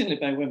increasingly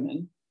by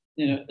women.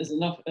 You know, there's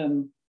enough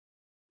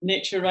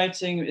nature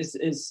writing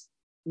is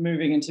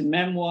moving into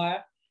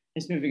memoir,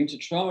 it's moving into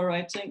trauma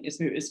writing,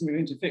 it's moving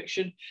into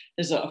fiction.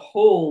 There's a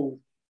whole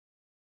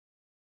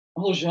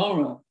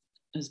genre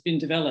has been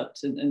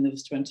developed in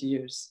those 20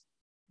 years.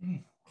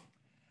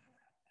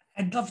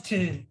 I'd love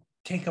to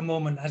take a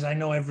moment, as I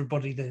know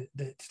everybody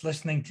that's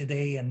listening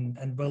today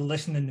and will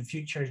listen in the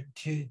future,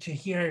 to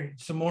hear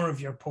some more of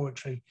your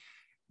poetry.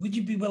 Would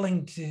you be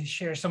willing to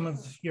share some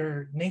of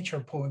your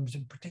nature poems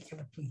in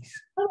particular, please?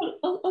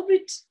 I'll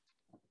read.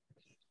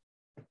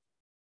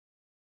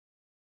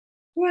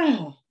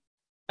 Well,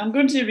 I'm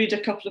going to read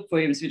a couple of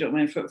poems, if you don't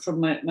mind, from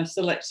my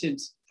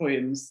selected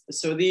poems.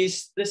 So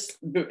this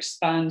book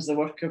spans the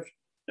work of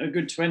a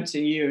good 20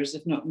 years,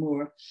 if not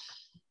more.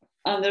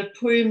 And there are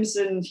poems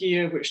in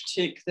here which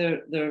take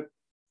their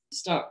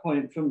start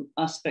point from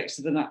aspects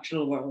of the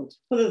natural world.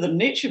 Whether they're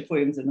nature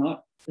poems or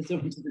not is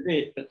open to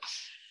debate. But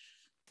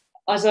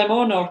as I'm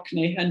on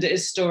Orkney and it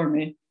is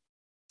stormy,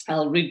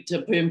 I'll read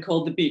a poem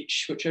called The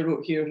Beach, which I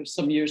wrote here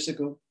some years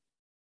ago.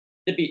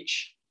 The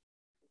Beach.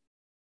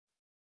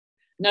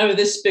 Now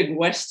this big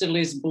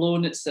westerly's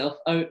blown itself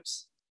out.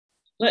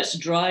 Let's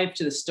drive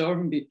to the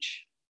storm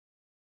beach.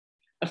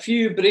 A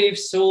few brave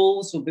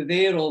souls will be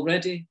there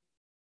already,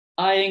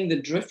 eyeing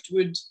the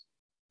driftwood,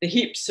 the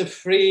heaps of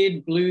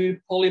frayed blue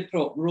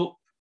polyprop rope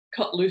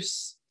cut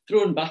loose,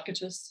 thrown back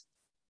at us.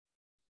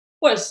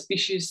 What a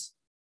species,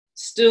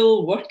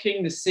 still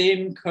working the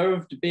same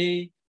curved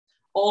bay,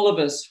 all of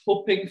us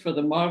hoping for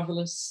the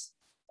marvelous,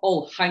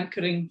 all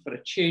hankering for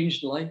a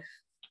changed life.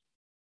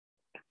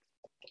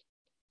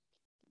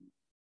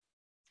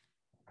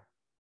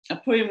 A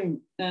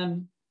poem,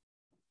 called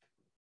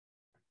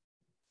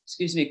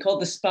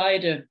The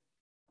Spider.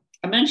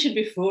 I mentioned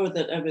before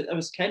that I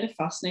was kind of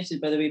fascinated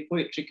by the way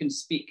poetry can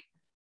speak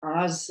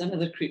as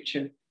another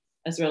creature,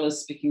 as well as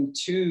speaking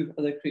to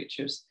other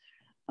creatures.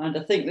 And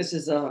I think this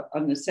is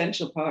an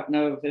essential part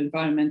now of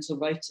environmental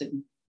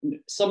writing.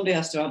 Somebody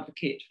has to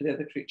advocate for the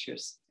other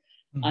creatures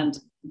and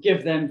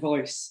give them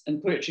voice.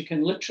 And poetry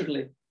can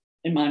literally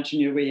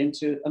imagine your way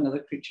into another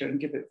creature and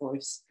give it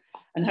voice.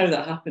 And how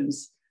that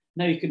happens,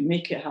 now you could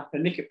make it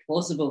happen, make it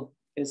plausible,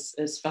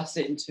 is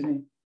fascinating to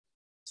me.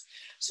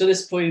 So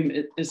this poem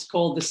is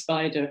called The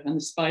Spider, and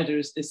the spider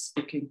is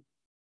speaking.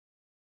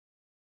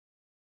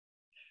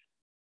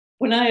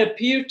 When I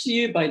appeared to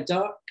you by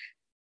dark,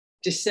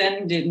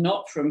 descended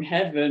not from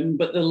heaven,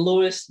 but the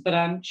lowest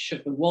branch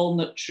of the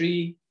walnut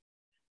tree,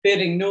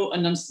 bearing no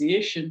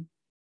annunciation,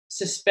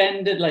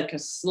 suspended like a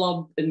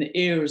slub in the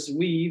air's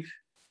weave,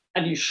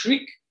 and you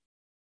shriek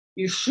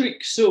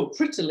so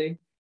prettily,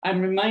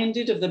 I'm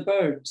reminded of the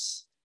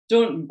birds.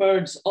 Don't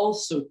birds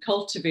also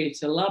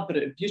cultivate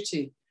elaborate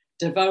beauty,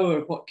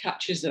 devour what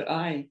catches their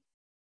eye?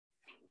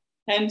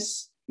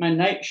 Hence my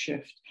night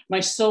shift, my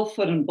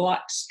sulphur and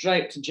black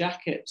striped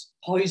jacket,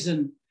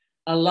 poison,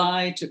 a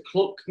lie to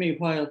cloak me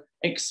while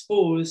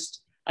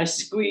exposed, I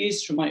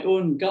squeezed from my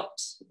own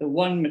gut the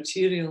one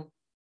material.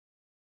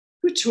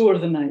 Who tore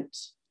the night?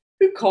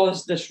 Who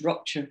caused this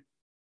rupture?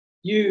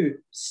 You,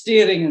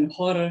 staring in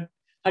horror,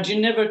 had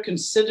you never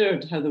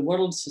considered how the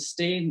world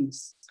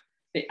sustains?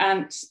 The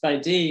ants by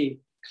day,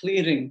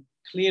 clearing,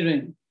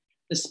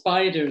 the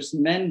spiders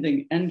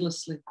mending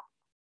endlessly.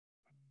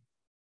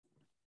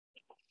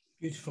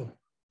 Beautiful.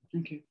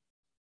 Thank you.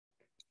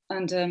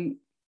 And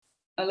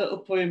a little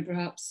poem,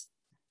 perhaps.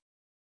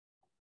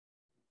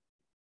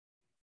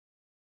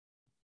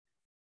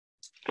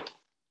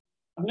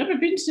 I've never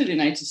been to the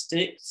United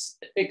States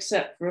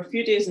except for a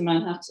few days in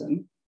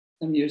Manhattan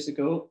some years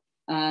ago,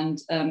 and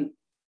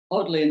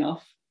oddly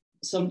enough,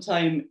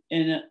 sometime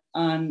in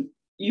an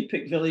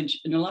Yupik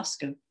village in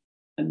Alaska,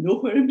 and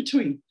nowhere in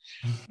between.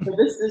 But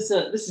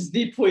this is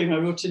the poem I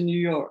wrote in New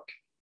York,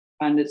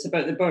 and it's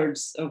about the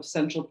birds of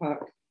Central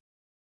Park.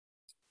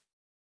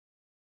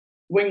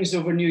 Wings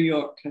over New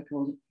York, I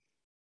called it.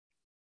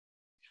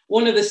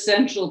 One of the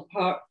Central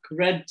Park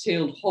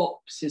red-tailed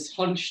hawks is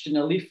hunched in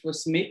a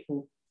leafless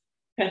maple,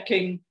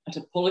 pecking at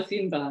a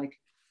polythene bag.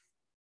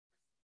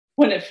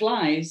 When it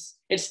flies,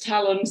 its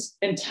talons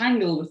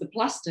entangle with the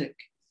plastic,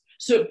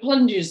 so it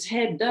plunges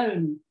head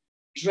down,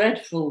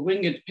 dreadful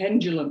winged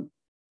pendulum,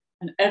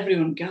 and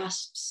everyone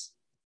gasps.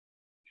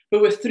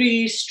 But with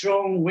 3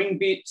 strong wing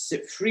beats,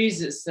 it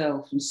frees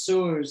itself and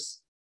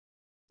soars.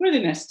 Where are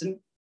they nesting?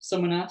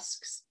 Someone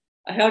asks.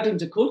 I heard in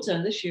Dakota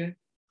this year,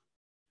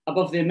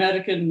 above the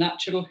American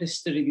Natural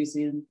History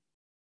Museum.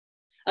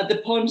 At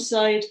the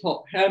pondside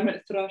hop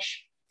hermit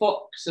thrush,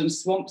 fox and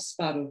swamp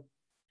sparrow,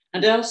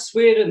 and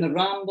elsewhere in the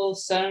ramble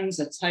sounds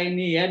a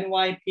tiny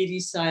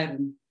NYPD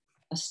siren,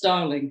 a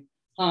starling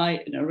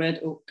high in a red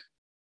oak.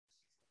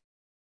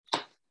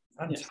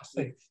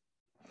 Fantastic. Yes.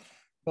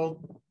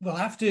 Well, we'll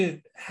have to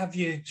have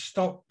you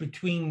stop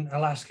between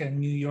Alaska and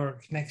New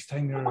York next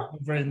time you're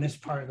over in this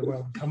part of the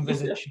world. Come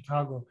visit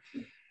Chicago.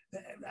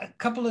 A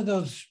couple of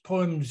those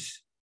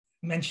poems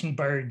mention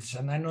birds,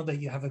 and I know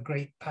that you have a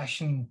great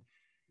passion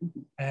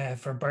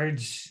for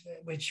birds,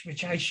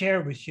 which I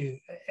share with you.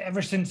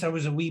 Ever since I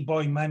was a wee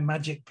boy, my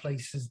magic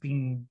place has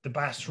been the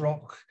Bass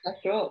Rock.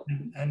 That's right.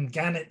 And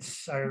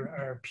gannets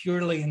are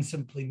purely and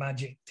simply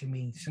magic to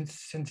me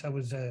since I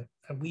was a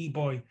wee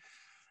boy.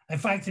 In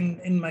fact,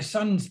 in my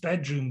son's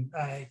bedroom,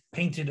 I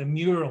painted a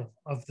mural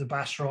of the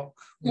Bass Rock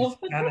with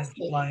gannets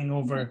flying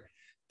over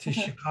to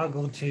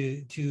Chicago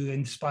to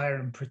inspire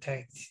and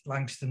protect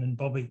Langston and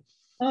Bobby.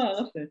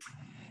 Oh, okay.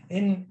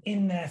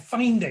 In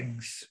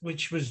Findings,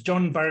 which was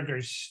John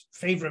Berger's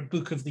favorite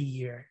book of the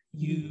year,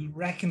 you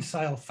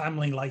reconcile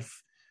family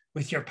life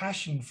with your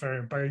passion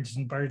for birds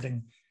and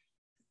birding.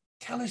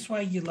 Tell us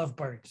why you love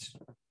birds.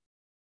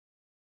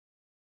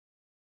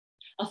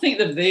 I think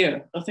they're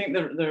there. I think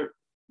they're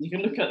You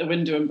can look out the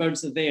window and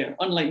birds are there,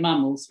 unlike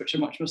mammals, which are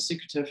much more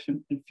secretive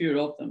and fewer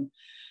of them.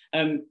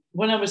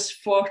 When I was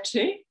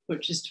 40,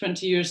 which is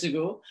 20 years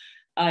ago,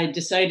 I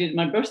decided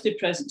my birthday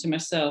present to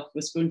myself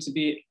was going to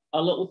be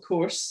a little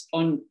course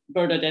on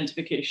bird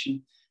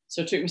identification.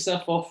 So I took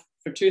myself off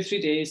for 2 or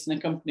 3 days in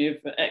the company of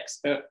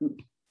expert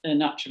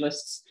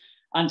naturalists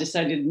and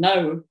decided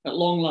now, at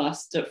long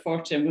last, at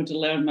 40, I'm going to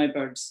learn my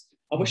birds.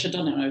 I wish I'd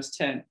done it when I was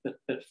 10,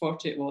 but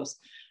 40 it was.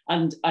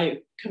 And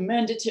I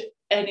commend it to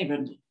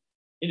anybody.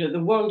 You know,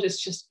 the world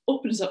is just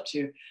opens up to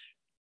you.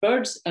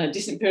 Birds, a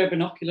decent pair of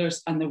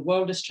binoculars, and the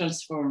world is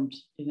transformed,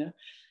 you know.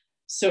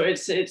 So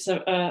it's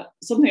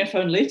something I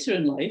found later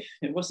in life.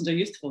 It wasn't a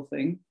youthful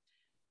thing,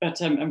 but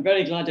I'm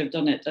very glad I've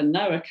done it. And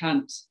now I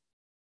can't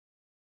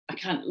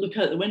look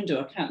out the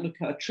window. I can't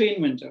look out a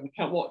train window. I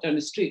can't walk down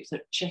the street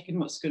without checking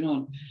what's going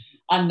on.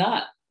 And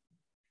that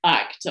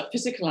act, that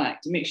physical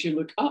act, makes you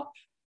look up.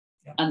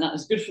 Yeah. And that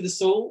is good for the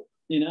soul,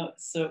 you know.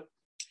 So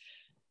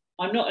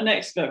I'm not an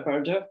expert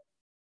birder,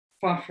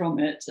 far from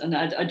it. And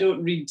I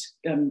don't read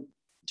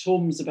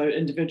tomes about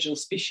individual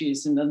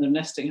species and then their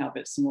nesting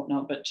habits and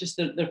whatnot, but just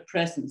their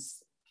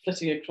presence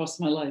flitting across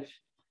my life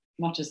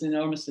matters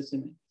enormously to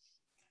me.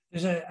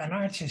 There's an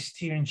artist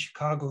here in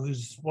Chicago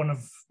who's one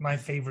of my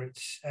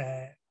favorites,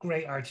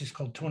 great artist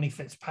called Tony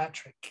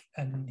Fitzpatrick,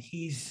 and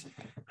he's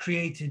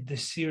created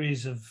this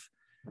series of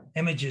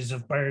images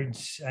of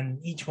birds, and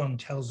each one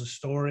tells a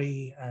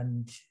story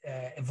and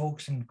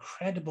evokes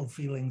incredible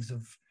feelings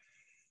of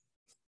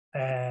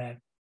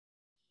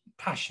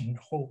passion,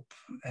 hope,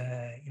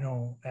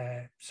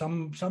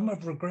 some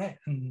of regret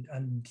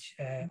and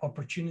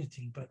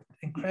opportunity, but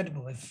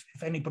incredible.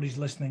 If anybody's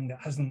listening that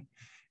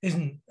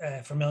isn't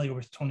familiar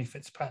with Tony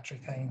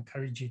Fitzpatrick, I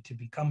encourage you to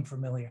become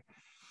familiar.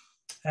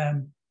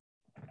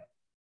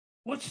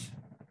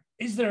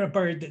 Is there a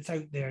bird that's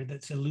out there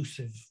that's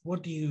elusive?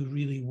 What do you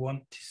really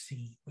want to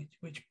see?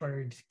 Which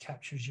bird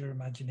captures your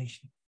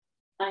imagination?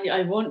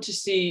 I want to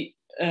see,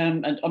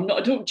 and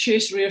I don't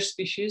chase rare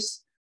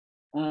species.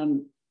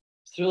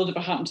 Thrilled if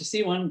I happen to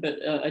see one, but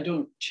I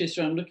don't chase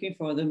around looking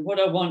for them. What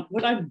I want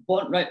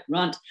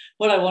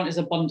is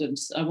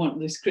abundance. I want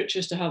these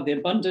creatures to have the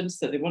abundance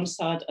that they once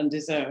had and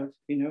deserve,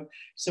 you know.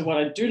 So what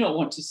I do not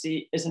want to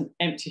see is an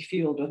empty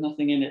field with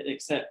nothing in it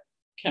except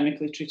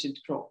chemically treated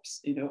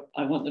crops, you know.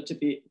 I want there to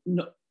be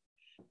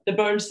the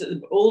birds that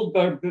the old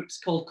bird books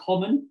called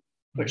common,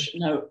 which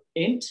now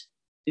ain't,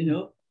 you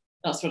know.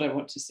 That's what I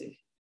want to see.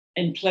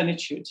 In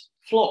plenitude,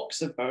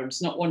 flocks of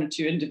birds, not one or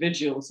two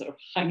individuals that are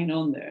hanging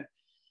on there.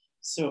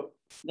 So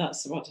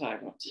that's what I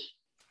want.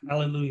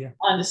 Hallelujah.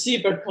 And the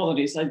seabird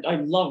colonies, I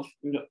love,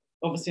 you know,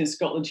 obviously in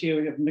Scotland here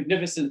we have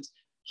magnificent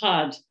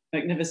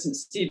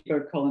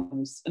seabird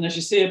colonies. And as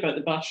you say about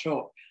the Bass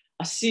Rock,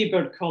 a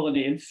seabird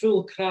colony in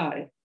full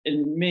cry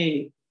in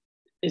May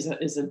is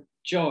a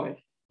joy.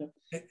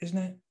 Isn't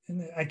it?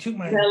 I took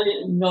my...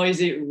 Really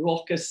noisy,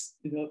 raucous,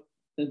 you know,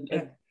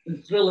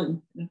 and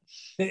thrilling.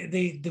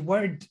 The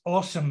word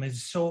awesome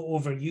is so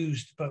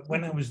overused, but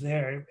when I was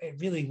there, it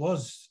really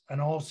was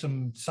an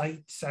awesome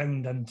sight,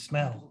 sound, and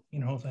smell. You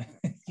know,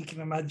 you can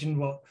imagine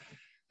what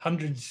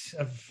hundreds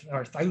of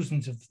or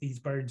thousands of these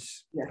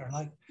birds are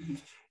like.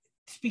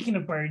 Speaking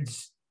of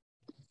birds,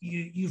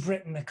 you've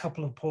written a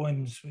couple of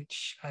poems,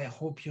 which I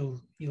hope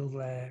you'll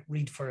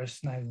read for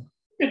us now.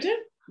 I do.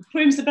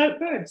 Poems about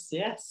birds,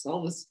 yes,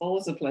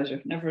 always a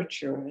pleasure. Never a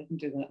chore. I can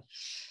do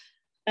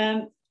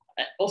that.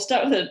 I'll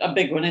start with a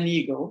big one, an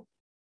eagle,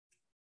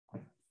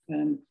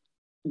 a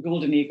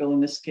golden eagle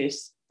in this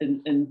case,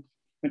 in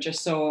which I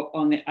saw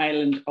on the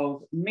island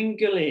of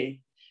Mingulay.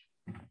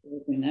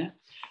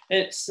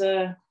 It's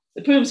the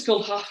poem's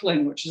called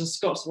Halfling, which is a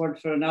Scots word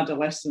for an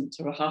adolescent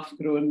or a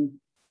half-grown,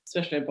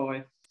 especially a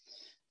boy.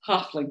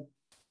 Halfling.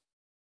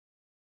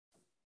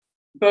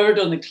 Bird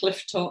on the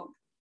cliff top,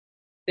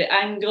 the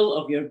angle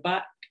of your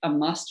back a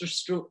master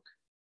stroke.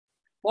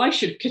 Why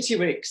should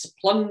kittiwakes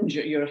plunge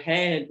at your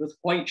head with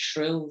white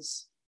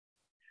shrills?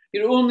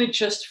 You're only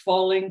just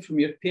falling from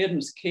your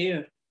parents'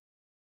 care.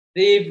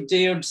 They've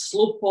dared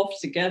slope off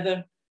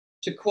together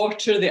to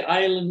quarter the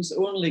island's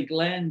only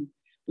glen,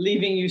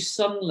 leaving you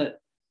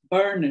sunlit,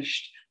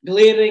 burnished,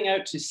 glaring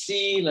out to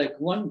sea like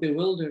one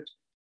bewildered.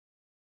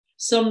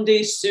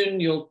 Someday soon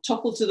you'll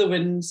topple to the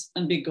winds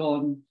and be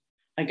gone,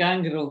 a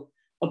gangrel,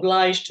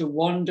 obliged to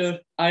wander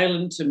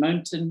island to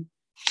mountain,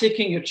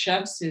 taking your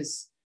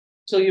chances,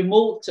 till you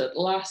molt at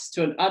last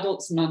to an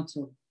adult's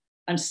mantle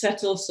and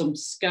settle some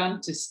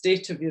scant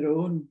estate of your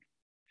own.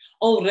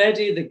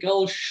 Already the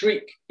gulls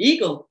shriek,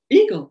 eagle,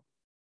 eagle.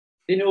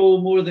 They know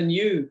more than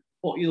you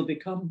what you'll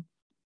become.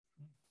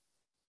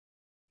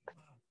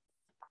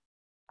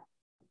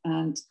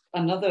 And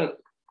another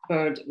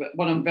bird,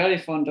 one I'm very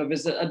fond of,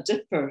 is a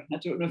dipper. I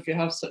don't know if you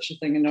have such a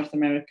thing in North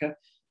America.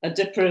 A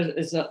dipper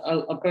is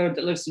a bird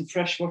that lives in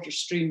freshwater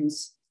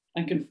streams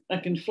and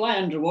can fly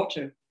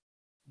underwater.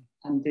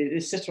 And they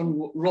sit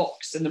on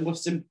rocks in the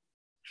most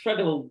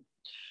incredible,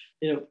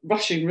 you know,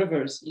 rushing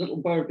rivers. Little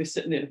bird be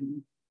sitting there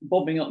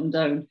bobbing up and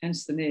down,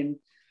 hence the name.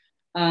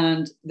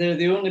 And they're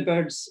the only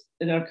birds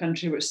in our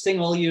country which sing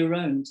all year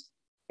round,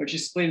 which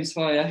explains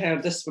why I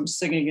heard this one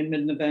singing in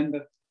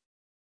mid-November.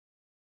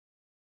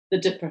 The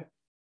Dipper.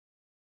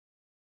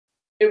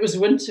 It was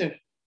winter,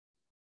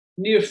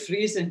 near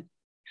freezing.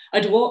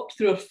 I'd walked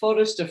through a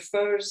forest of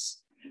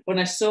firs when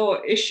I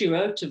saw issue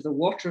out of the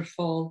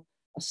waterfall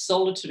a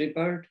solitary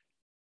bird.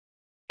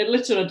 It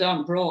lit on a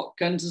damp rock,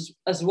 and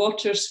as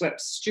water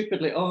swept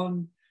stupidly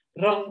on,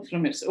 wrung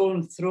from its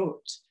own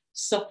throat,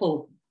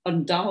 supple,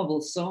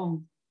 undammable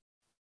song.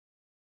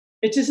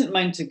 It isn't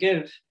mine to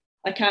give.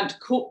 I can't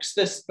coax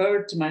this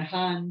bird to my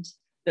hand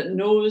that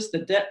knows the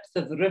depth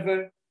of the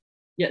river,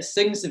 yet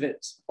sings of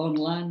it on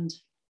land.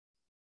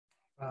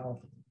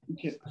 Wow,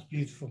 Thank you. that's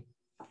beautiful.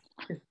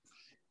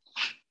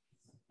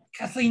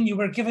 Kathleen, you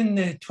were given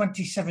the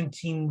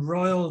 2017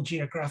 Royal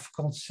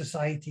Geographical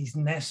Society's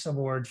Ness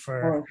Award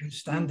for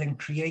Outstanding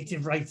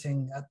Creative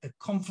Writing at the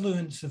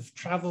confluence of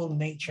travel,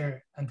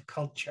 nature, and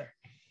culture.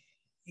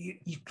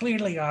 You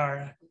clearly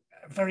are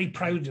very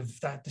proud of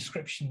that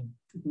description.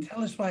 Mm-hmm.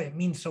 Tell us why it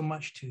means so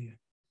much to you.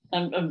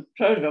 I'm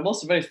proud of it. I'm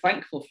also very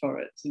thankful for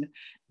it. You know,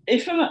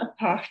 if I'm at a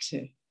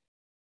party,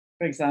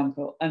 for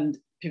example, and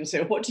people say,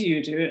 oh, what do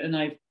you do? And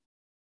I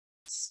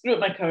screw up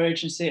my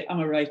courage and say, I'm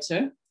a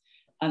writer.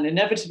 And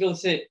inevitably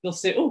they'll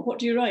say, oh, what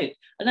do you write?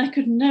 And I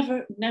could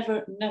never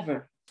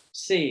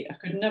say, I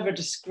could never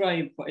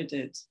describe what I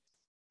did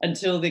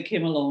until they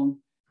came along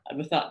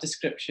with that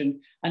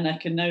description. And I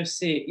can now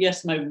say,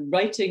 yes, my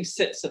writing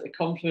sits at the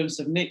confluence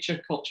of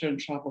nature, culture, and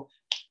travel.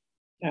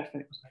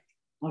 Perfect.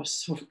 I was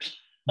so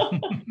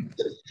glad.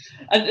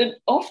 and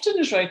often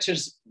as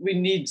writers, we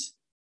need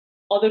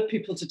other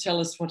people to tell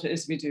us what it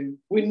is we do.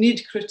 We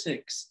need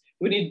critics.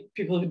 We need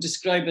people who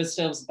describe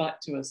themselves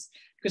back to us.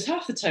 Because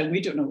half the time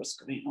we don't know what's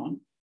going on.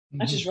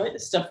 Mm-hmm. I just write the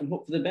stuff and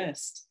hope for the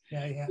best.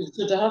 Yeah.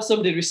 So to have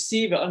somebody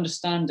receive it,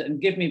 understand it,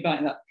 and give me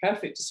back that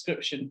perfect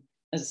description,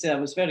 as I say, I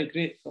was very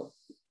grateful.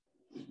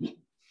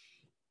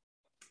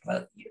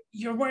 Well,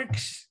 your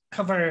works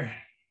cover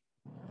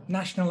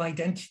national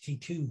identity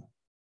too.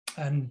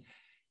 And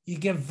you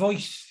gave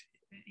voice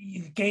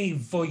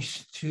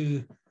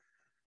to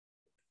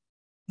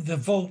the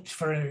vote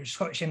for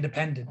Scottish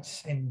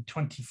independence in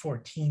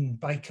 2014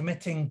 by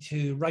committing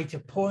to write a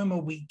poem a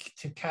week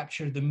to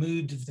capture the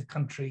mood of the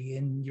country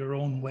in your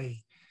own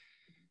way.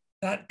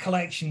 That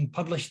collection,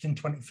 published in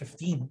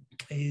 2015,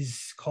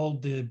 is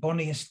called The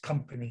Bonniest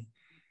Company.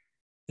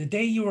 The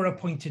day you were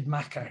appointed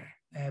Makar,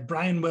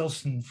 Brian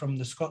Wilson from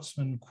The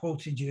Scotsman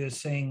quoted you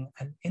as saying,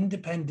 "An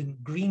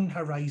independent green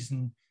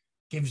horizon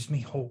gives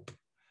me hope."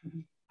 Mm-hmm.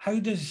 How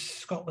does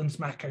Scotland's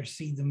Makar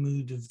see the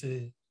mood of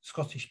the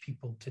Scottish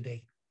people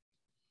today?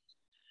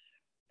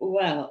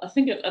 Well, I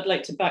think I'd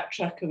like to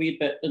backtrack a wee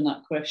bit on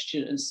that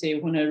question and say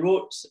when I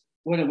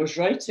was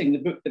writing the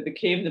book that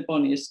became The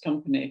Bonniest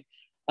Company,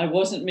 I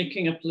wasn't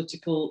taking a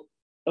political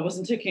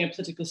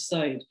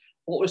side.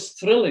 What was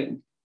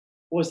thrilling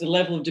was the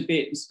level of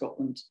debate in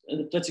Scotland,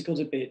 the political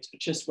debate. It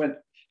just went,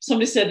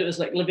 somebody said it was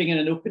like living in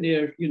an open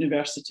air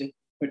university,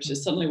 which it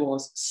suddenly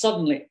was.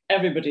 Suddenly,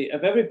 everybody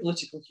of every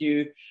political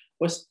hue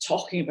was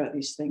talking about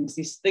these things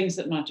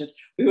that mattered.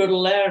 We were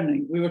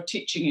learning, we were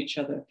teaching each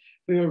other.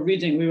 We were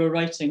reading, we were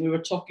writing, we were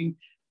talking.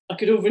 I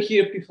could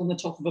overhear people on the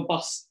top of a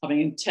bus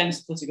having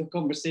intense political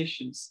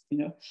conversations, you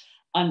know.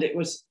 And it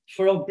was,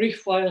 for a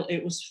brief while,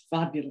 it was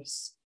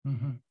fabulous.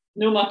 Mm-hmm.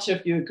 No matter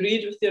if you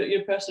agreed with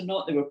your person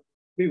or not,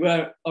 we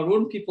were our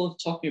own people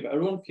talking about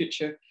our own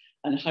future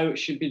and how it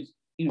should be,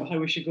 you know, how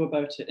we should go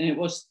about it. And it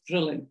was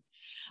thrilling.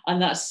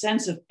 And that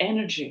sense of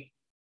energy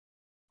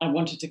I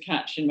wanted to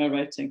catch in my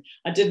writing.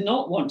 I did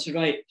not want to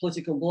write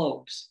political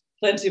blogs.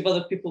 Plenty of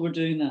other people were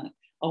doing that.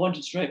 I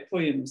wanted to write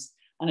poems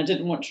and I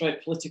didn't want to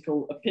write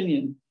political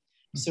opinion.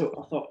 So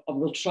I thought I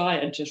will try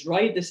and just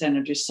ride this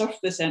energy, surf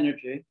this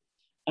energy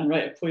and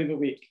write a poem a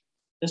week.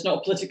 There's not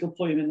a political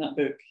poem in that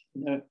book,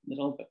 you know, there's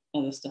all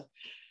other stuff.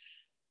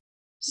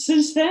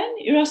 Since then,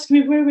 you're asking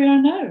me where we are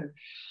now.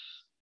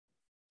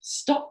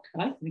 Stuck,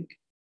 I think.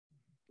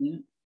 Yeah.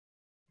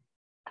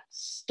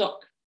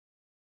 Stuck.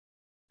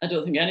 I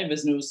don't think any of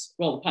us knows.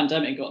 Well, the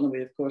pandemic got in the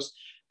way, of course,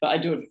 but I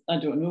don't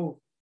know.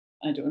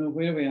 I don't know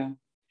where we are.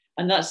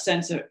 And that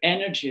sense of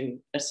energy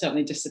has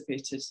certainly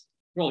dissipated.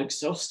 We're all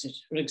exhausted.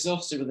 We're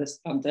exhausted with this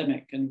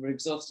pandemic and we're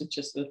exhausted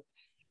just with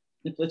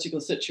the political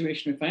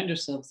situation we find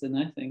ourselves in,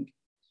 I think.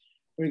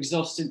 We're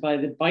exhausted by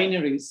the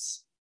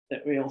binaries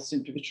that we all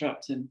seem to be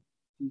trapped in.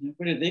 You know,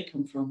 where did they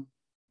come from?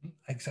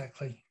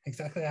 Exactly.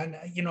 And,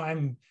 you know,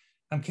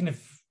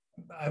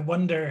 I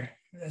wonder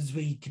as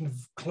we kind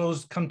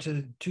of come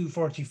to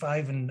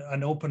 2:45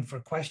 and open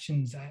for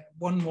questions,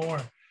 one more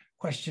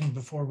question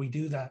before we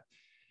do that.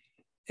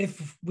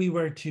 If we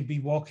were to be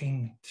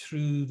walking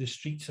through the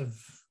streets of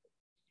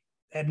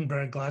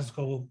Edinburgh,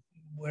 Glasgow,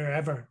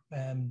 wherever,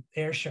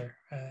 Ayrshire,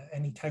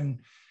 any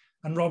town,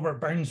 and Robert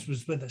Burns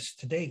was with us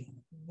today,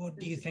 what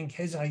do you think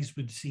his eyes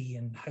would see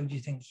and how do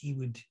you think he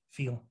would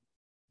feel?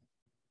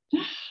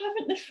 I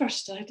haven't the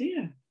first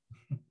idea.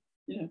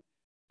 Yeah.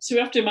 So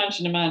we have to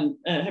imagine a man,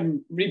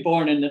 him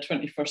reborn in a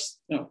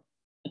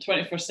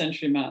 21st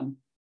century man,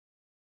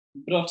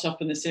 brought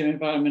up in the same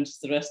environment as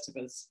the rest of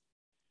us.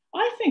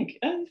 I think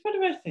what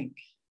do I think?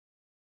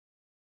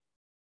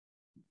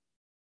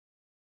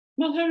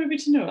 Well, how are we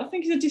to know? I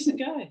think he's a decent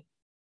guy,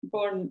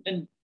 born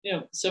in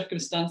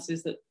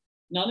circumstances that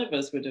none of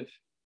us would have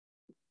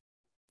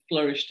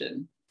flourished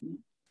in.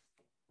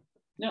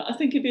 No, I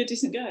think he'd be a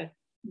decent guy.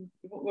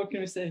 What can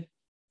we say?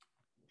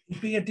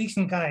 He'd be a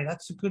decent guy.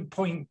 That's a good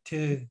point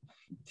to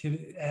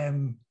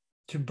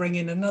bring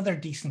in another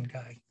decent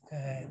guy.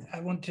 I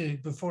want to,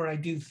 before I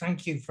do,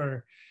 thank you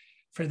for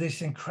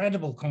this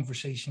incredible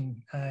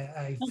conversation.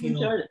 I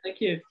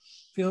Thank you.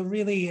 Feel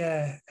really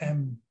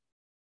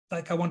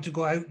like I want to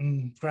go out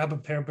and grab a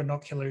pair of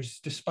binoculars,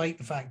 despite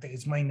the fact that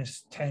it's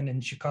 -10 in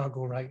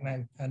Chicago right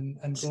now. And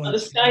go. The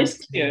sky's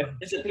clear.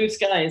 Is it blue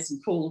skies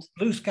and cold?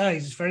 Blue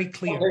skies. It's very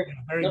clear,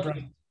 very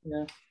bright.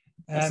 Yeah.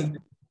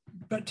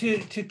 But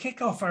to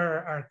kick off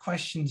our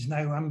questions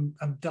now,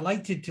 I'm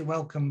delighted to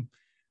welcome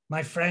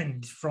my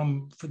friend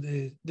for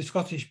the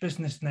Scottish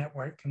Business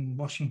Network in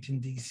Washington,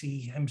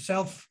 DC,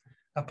 himself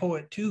a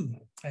poet too,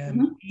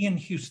 Ian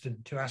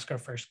Houston, to ask our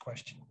first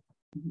question.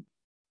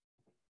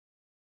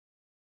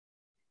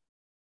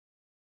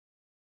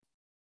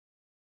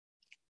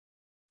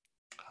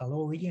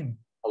 Hello, Ian.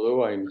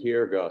 Hello, I'm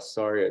here, Gus.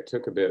 Sorry, it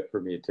took a bit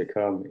for me to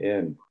come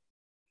in.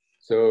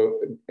 So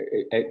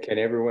can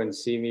everyone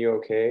see me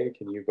okay?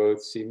 Can you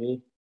both see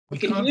me? We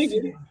can hear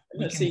you.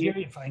 We can hear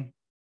you fine.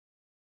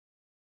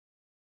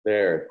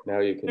 There, now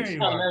you can see.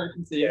 Now we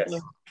can see you.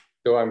 Yes.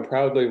 So I'm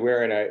proudly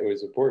wearing, it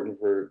was important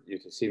for you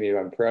to see me,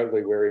 I'm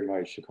proudly wearing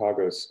my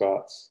Chicago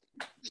Scots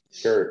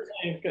shirt.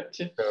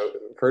 Gotcha. So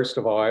first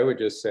of all, I would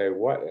just say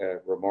what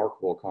a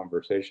remarkable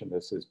conversation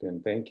this has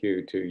been. Thank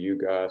you to you,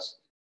 Gus,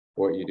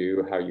 what you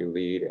do, how you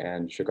lead,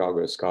 and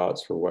Chicago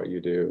Scots for what you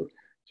do.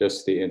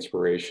 Just the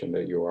inspiration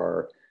that you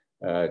are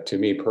to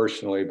me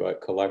personally, but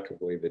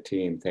collectively the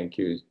team. Thank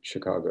you,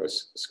 Chicago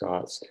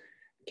Scots.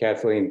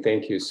 Kathleen,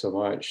 thank you so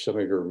much. Some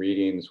of your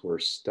readings were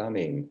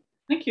stunning.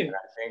 Thank you.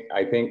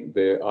 I think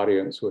the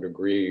audience would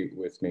agree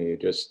with me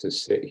just to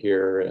sit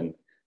here, and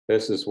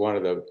this is one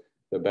of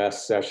the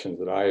best sessions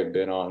that I have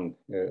been on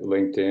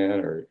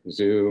LinkedIn or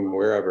Zoom,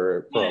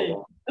 wherever, for a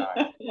long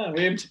time. Yeah,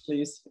 we aim to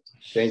please.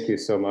 Thank you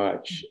so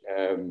much.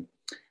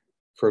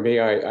 For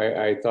me,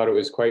 I thought it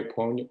was quite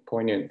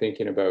poignant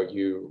thinking about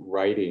you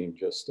writing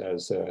just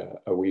as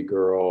a wee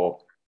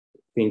girl,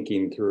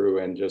 thinking through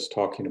and just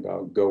talking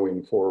about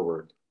going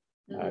forward.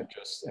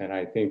 And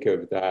I think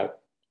of that,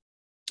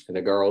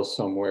 the girls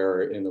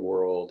somewhere in the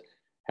world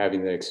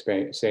having the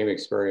same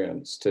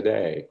experience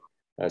today,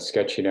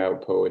 sketching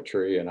out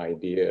poetry and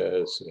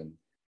ideas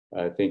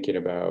and thinking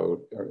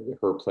about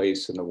her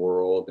place in the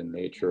world and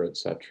nature,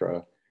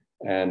 etc.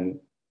 And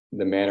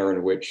the manner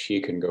in which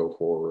she can go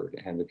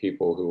forward and the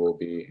people who will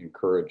be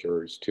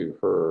encouragers to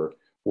her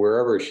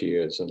wherever she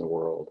is in the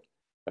world.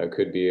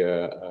 Could be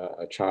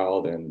a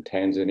child in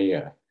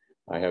Tanzania.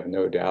 I have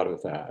no doubt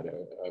of that,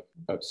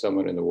 of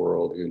someone in the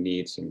world who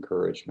needs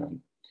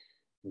encouragement.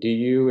 Do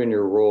you, in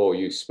your role,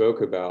 you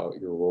spoke about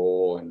your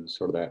role and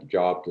sort of that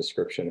job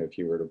description, if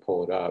you were to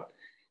pull it up,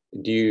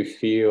 do you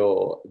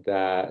feel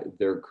that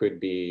there could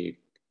be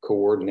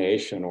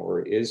coordination,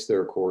 or is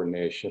there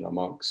coordination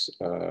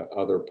amongst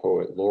other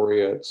poet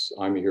laureates?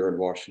 I'm here in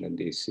Washington,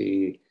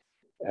 DC,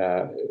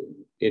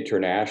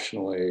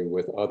 internationally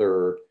with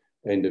other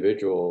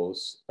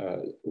individuals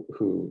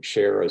who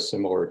share a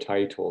similar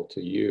title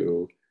to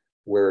you,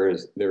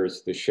 whereas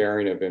there's the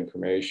sharing of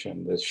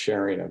information, the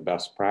sharing of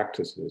best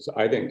practices.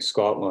 I think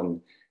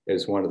Scotland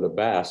is one of the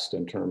best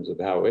in terms of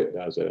how it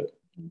does it,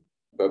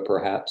 but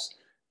perhaps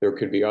there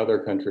could be other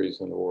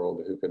countries in the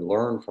world who can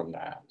learn from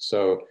that.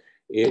 So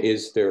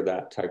is there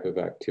that type of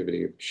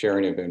activity of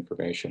sharing of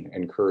information,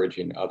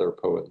 encouraging other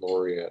poet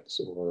laureates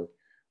or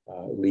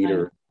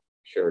leaders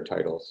share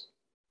titles?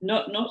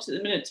 Not at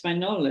the minute to my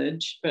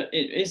knowledge, but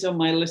it is on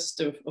my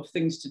list of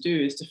things to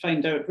do, is to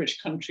find out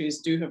which countries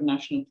do have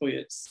national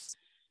poets.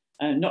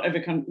 Not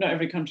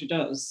every country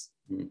does,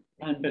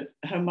 but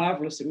how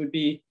marvelous it would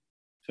be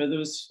for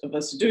those of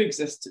us who do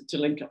exist to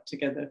link up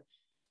together.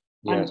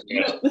 Yes.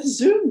 And with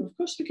Zoom, of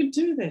course, we could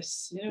do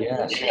this.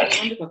 Yes.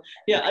 Wonderful.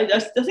 Yeah, I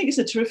think it's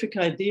a terrific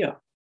idea.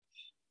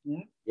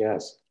 Yeah.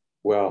 Yes.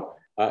 Well,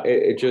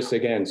 it just,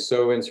 again,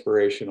 so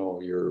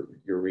inspirational, your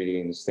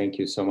readings. Thank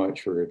you so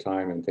much for your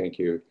time, and thank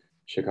you,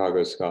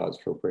 Chicago Scots,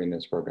 for putting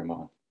this program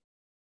on.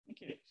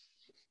 Thank you.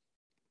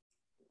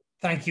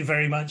 Thank you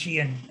very much,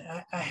 Ian.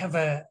 I have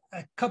a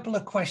couple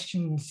of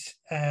questions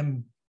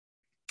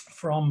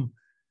from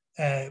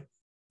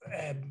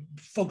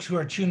folks who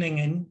are tuning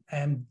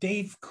in.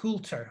 Dave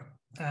Coulter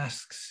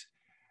asks,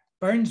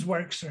 Burns'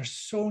 works are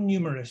so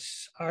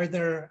numerous. Are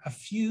there a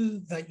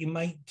few that you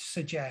might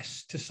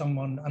suggest to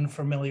someone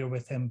unfamiliar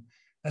with him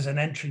as an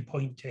entry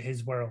point to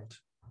his world?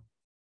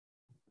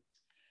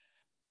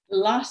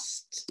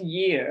 Last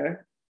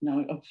year, now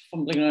I'm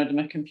fumbling around on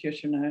my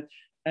computer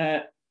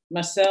now,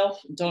 myself,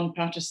 Don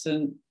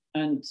Patterson,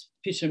 and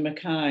Peter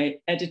Makar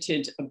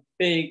edited a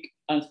big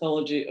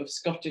anthology of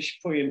Scottish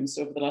poems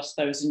over the last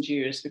 1,000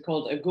 years. We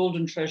called it A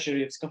Golden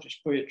Treasury of Scottish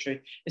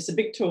Poetry. It's a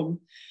big tome,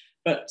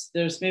 but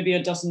there's maybe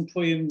a dozen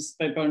poems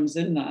by Burns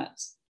in that.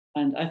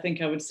 And I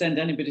think I would send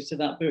anybody to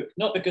that book,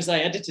 not because I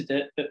edited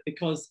it, but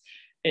because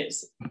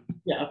it's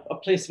a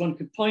place one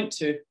could point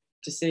to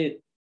say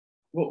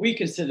what we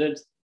considered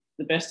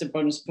the best of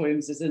Burns'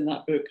 poems is in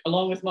that book,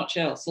 along with much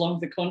else, along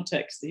with the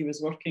context that he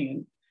was working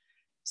in.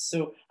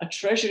 So a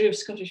treasury of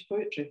Scottish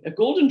poetry, a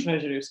golden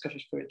treasury of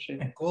Scottish poetry.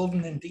 A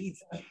golden indeed.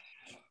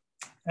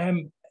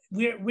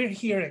 We're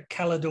here at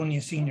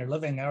Caledonia Senior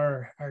Living,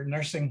 our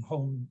nursing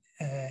home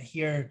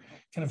here,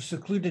 kind of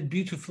secluded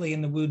beautifully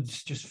in the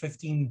woods, just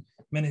 15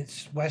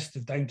 minutes west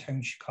of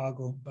downtown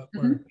Chicago, but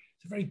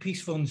it's a very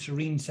peaceful and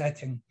serene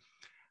setting.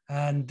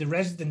 And the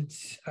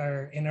residents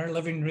are in our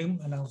living room,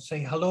 and I'll say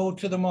hello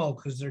to them all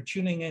because they're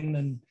tuning in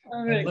and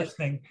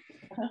listening.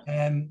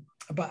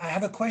 But I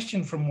have a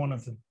question from one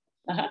of them.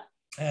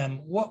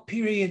 What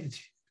period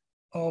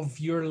of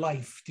your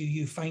life do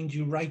you find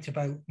you write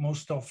about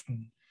most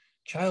often?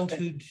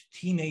 Childhood,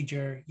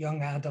 teenager,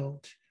 young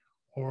adult,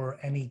 or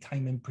any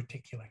time in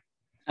particular?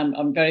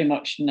 I'm very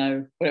much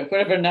now.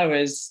 Wherever now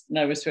is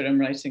where I'm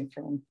writing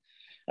from.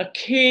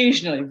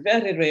 Occasionally,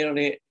 very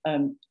rarely,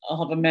 I'll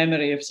have a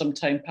memory of some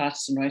time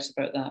past and write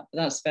about that,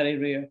 but that's very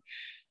rare.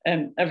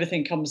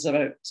 Everything comes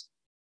about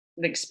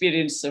the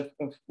experience of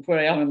where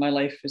I am in my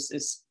life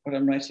is what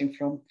I'm writing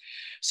from.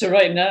 So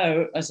right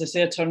now, as I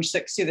say, I turned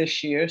 60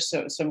 this year,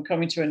 so I'm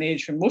coming to an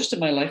age where most of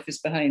my life is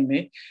behind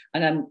me,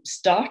 and I'm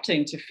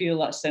starting to feel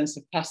that sense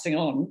of passing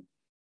on,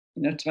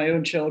 to my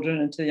own children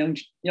and to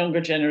the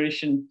younger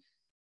generation,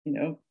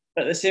 But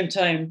at the same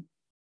time,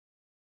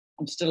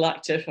 I'm still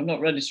active. I'm not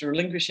ready to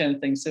relinquish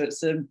anything. So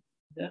it's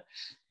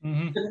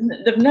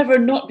They've never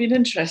not been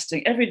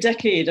interesting. Every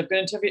decade, I've gone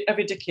into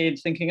every decade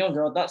thinking, oh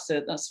God, that's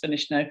it, that's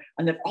finished now.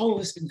 And they've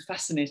always been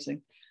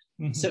fascinating.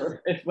 So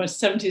if my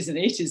 70s and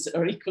 80s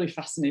are equally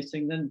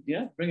fascinating, then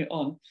yeah, bring it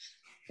on.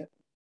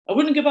 I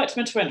wouldn't go back to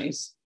my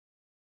 20s.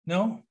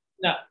 No?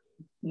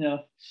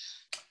 No.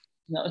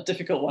 Not a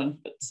difficult one.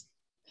 But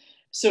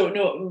so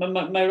no,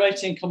 my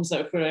writing comes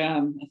out of where I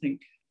am, I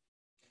think.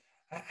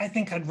 I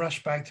think I'd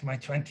rush back to my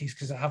 20s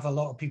because I have a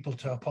lot of people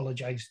to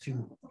apologize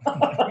to.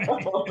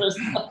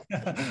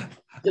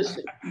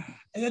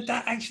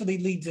 That actually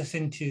leads us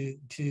into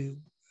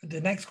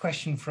the next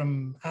question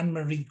from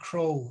Anne-Marie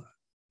Crow.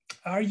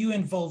 Are you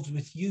involved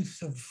with youth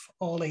of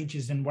all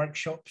ages in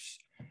workshops?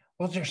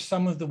 What are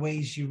some of the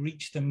ways you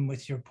reach them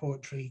with your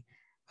poetry,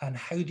 and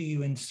how do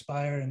you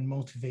inspire and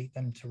motivate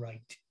them to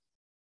write?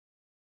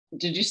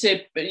 Did you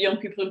say young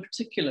people in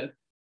particular?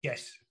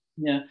 Yes.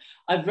 Yeah,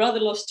 I've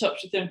rather lost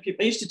touch with young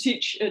people. I used to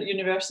teach at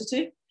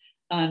university,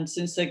 and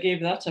since I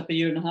gave that up a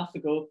year and a half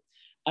ago,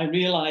 I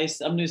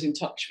realised I'm losing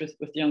touch with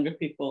younger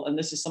people, and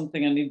this is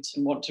something I need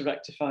and want to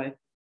rectify,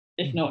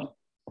 if not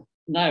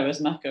now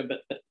as Makar,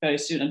 but very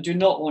soon. I do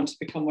not want to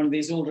become one of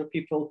these older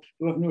people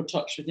who have no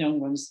touch with young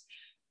ones.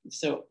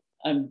 So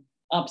I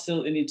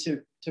absolutely need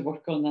to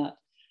work on that.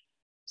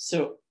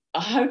 So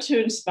how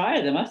to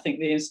inspire them? I think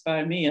they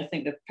inspire me. I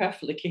think they're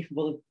perfectly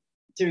capable of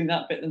doing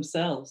that bit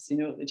themselves.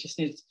 They just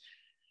need.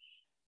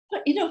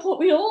 But what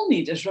we all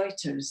need as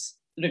writers,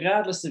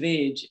 regardless of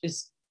age,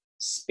 is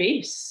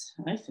space.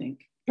 I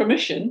think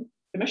permission.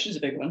 Permission is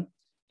a big one,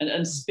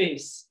 and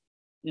space.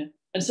 Yeah,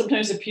 and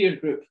sometimes a peer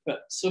group,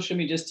 but social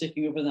media is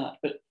taking over that.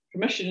 But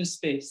permission and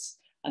space,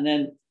 and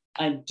then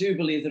I do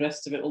believe the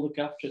rest of it will look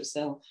after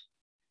itself.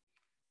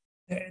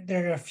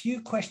 There are a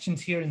few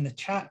questions here in the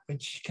chat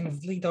which kind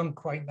of lead on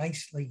quite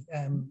nicely.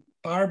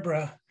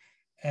 Barbara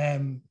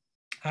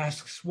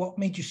asks, what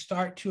made you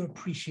start to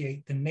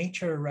appreciate the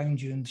nature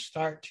around you and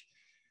start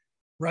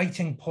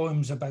writing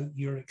poems about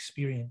your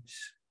experience?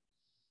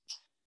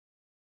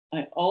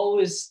 I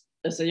always,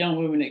 as a young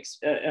woman,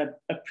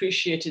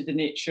 appreciated the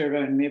nature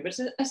around me. But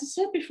as I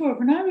said before,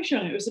 when I was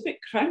young, it was a bit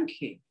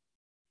cranky.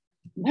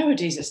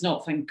 Nowadays it's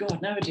not, thank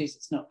God, nowadays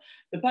it's not.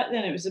 But back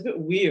then it was a bit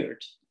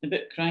weird, a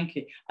bit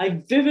cranky.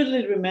 I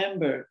vividly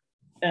remember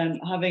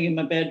having in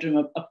my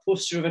bedroom a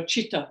poster of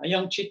a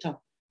young cheetah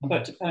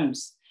about to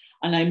pounce.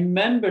 And I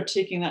remember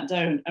taking that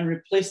down and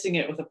replacing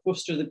it with a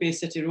poster of the Bay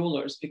City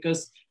Rollers,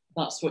 because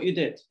that's what you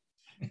did,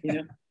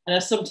 And I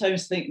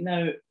sometimes think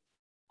now,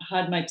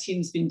 had my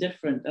teens been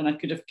different and I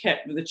could have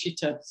kept with the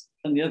cheetahs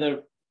and the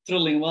other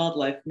thrilling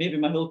wildlife, maybe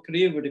my whole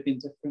career would have been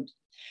different.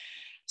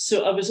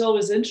 So I was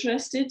always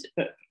interested,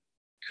 but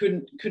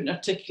couldn't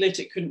articulate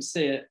it, couldn't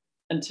say it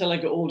until I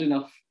got old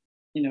enough,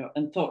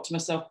 and thought to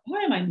myself,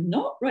 why am I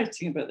not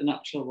writing about the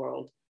natural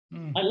world?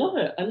 I love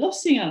it. I love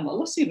seeing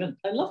animals.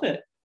 I love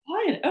it.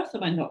 Why on earth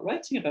am I not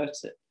writing about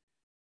it?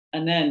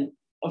 And then,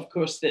 of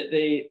course,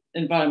 the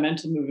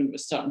environmental movement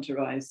was starting to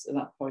rise at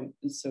that point.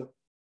 And so,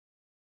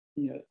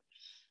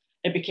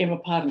 it became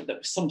apparent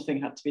that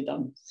something had to be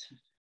done.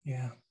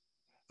 Yeah.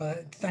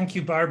 Thank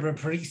you, Barbara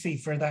Parisi,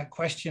 for that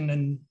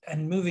question.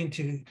 And moving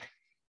to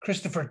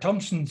Christopher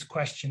Thompson's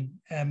question,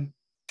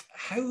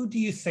 how do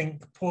you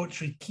think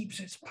poetry keeps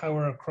its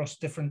power across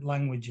different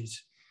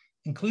languages,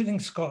 including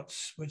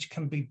Scots, which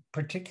can be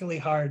particularly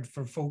hard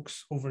for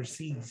folks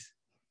overseas?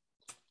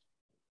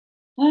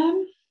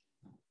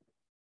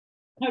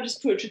 How does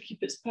poetry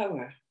keep its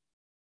power?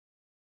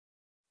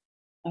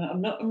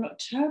 I'm not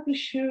terribly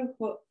sure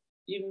what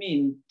you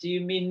mean? Do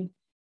you mean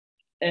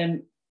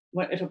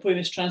if a poem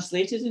is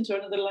translated into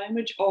another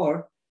language,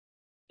 or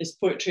is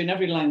poetry in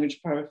every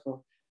language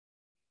powerful?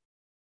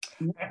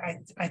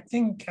 I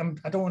think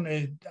I don't want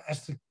to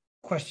ask the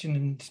question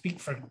and speak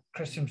for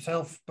Chris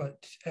himself,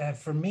 but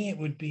for me it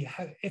would be,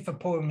 how, if a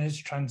poem is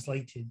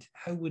translated,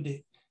 how would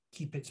it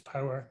keep its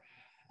power?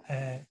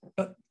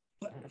 But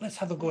let's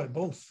have a go at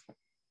both.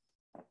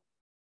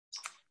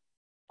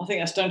 I think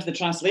that's down to the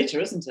translator,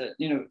 isn't it?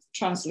 You know,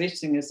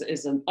 translating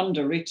is an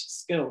underrated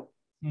skill.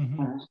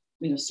 Mm-hmm.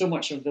 You know, so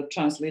much of the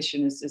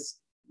translation is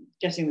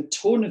getting the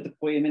tone of the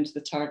poem into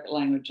the target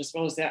language as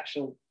well as the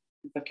actual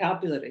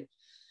vocabulary.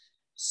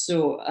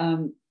 So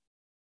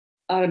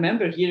I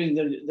remember hearing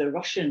the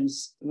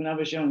Russians when I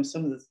was young,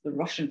 some of the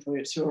Russian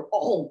poets who were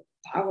all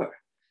power.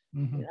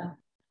 Mm-hmm. Yeah?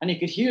 And you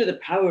could hear the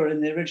power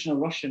in the original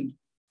Russian,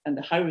 and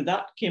how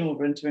that came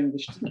over into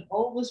English didn't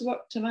always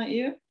work to my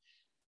ear.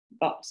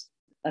 But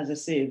as I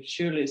say,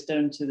 surely it's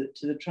down to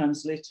the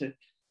translator.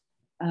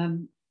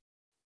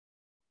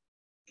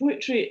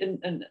 Poetry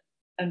and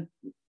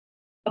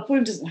a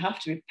poem doesn't have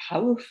to be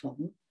powerful,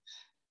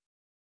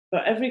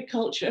 but every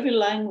culture, every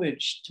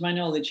language, to my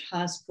knowledge,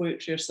 has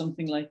poetry or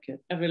something like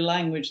it. Every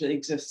language that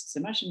exists,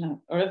 imagine that,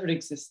 or ever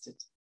existed.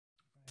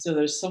 So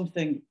there's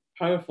something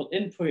powerful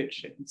in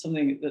poetry, and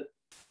something that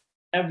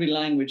every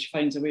language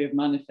finds a way of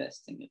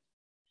manifesting it.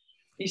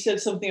 You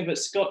said something about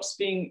Scots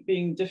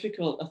being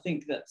difficult. I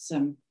think that's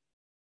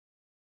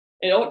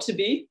it ought to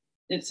be.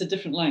 It's a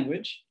different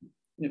language.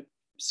 You know,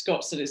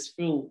 Scots at its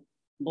full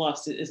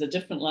blast is a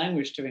different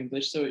language to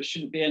English, so it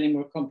shouldn't be any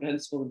more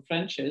comprehensible than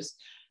French is.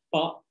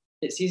 But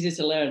it's easy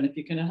to learn. If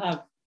you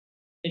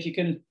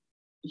can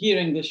hear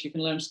English, you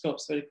can learn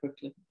Scots very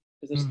quickly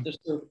because they're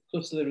so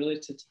closely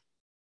related.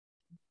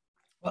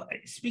 Well,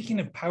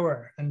 speaking of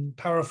power and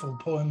powerful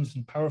poems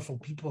and powerful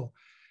people,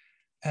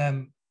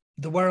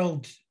 the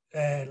world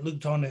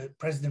looked on at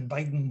President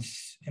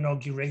Biden's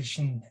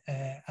inauguration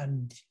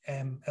and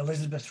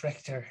Elizabeth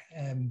Richter.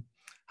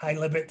 Hi,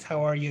 Libet,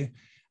 how are you?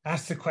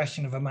 Asked the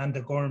question of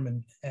Amanda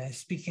Gorman.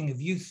 Speaking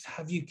of youth,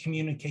 have you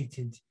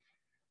communicated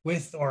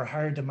with or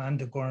heard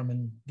Amanda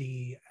Gorman,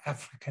 the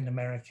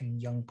African-American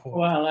young poet?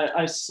 Well,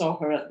 I saw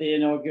her at the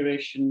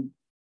inauguration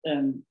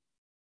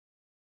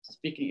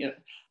speaking of,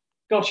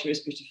 God, she was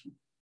beautiful.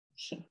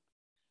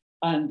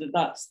 And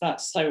that's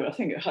how, I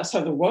think that's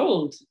how the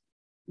world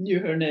knew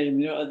her name,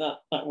 you know, at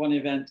that one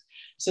event.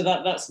 So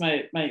that's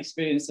my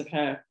experience of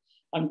her.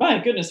 And my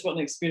goodness, what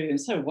an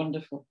experience, how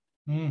wonderful.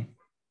 Mm.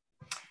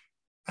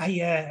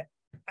 I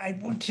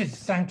want to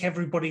thank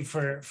everybody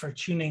for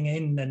tuning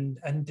in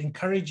and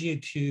encourage you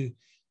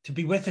to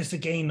be with us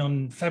again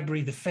on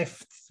February the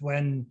 5th,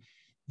 when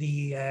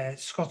the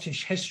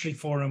Scottish History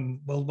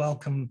Forum will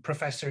welcome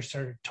Professor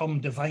Sir Tom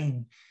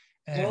Devine,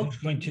 who's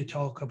going to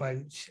talk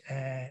about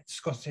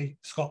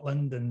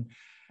Scotland, and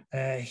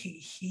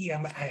he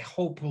I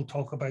hope will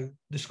talk about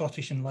the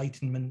Scottish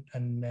Enlightenment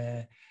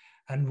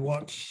and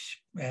what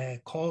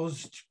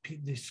caused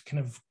this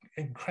kind of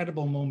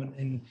incredible moment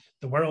in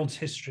the world's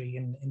history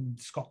in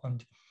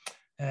Scotland.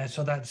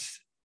 So that's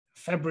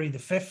February the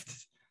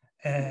 5th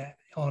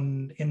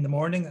in the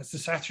morning. That's the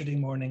Saturday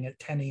morning at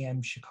 10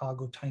 a.m.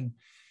 Chicago time.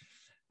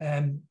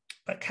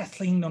 But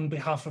Kathleen, on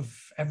behalf of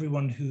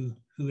everyone who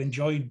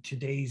enjoyed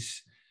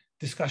today's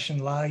discussion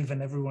live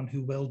and everyone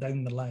who will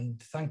down the line,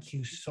 thank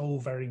you so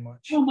very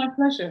much. Oh, my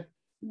pleasure.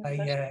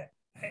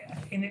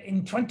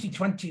 In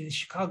 2020, the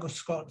Chicago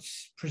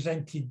Scots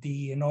presented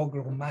the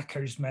inaugural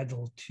Makar's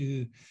Medal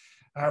to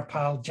our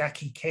pal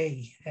Jackie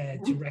Kay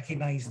to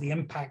recognise the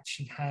impact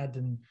she had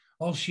and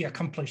all she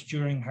accomplished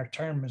during her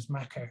term as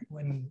Makar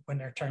when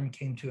her term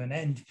came to an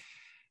end.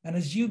 And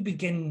as you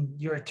begin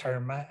your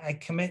term, I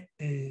commit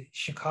the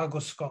Chicago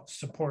Scots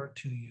support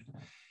to you.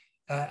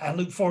 I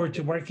look forward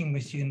to working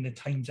with you in the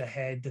times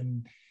ahead,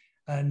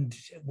 and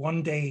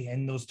one day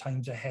in those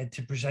times ahead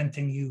to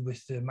presenting you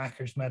with the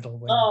Makar's Medal.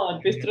 When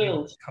I'd be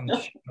thrilled. Come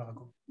to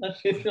Chicago. I'd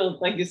be thrilled.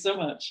 Thank you so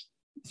much.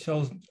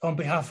 So on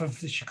behalf of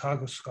the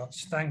Chicago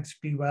Scots, thanks,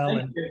 be well,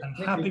 and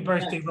happy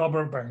birthday,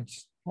 Robert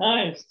Burns.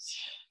 Nice.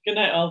 Good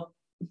night, all.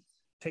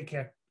 Take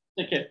care.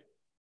 Take care.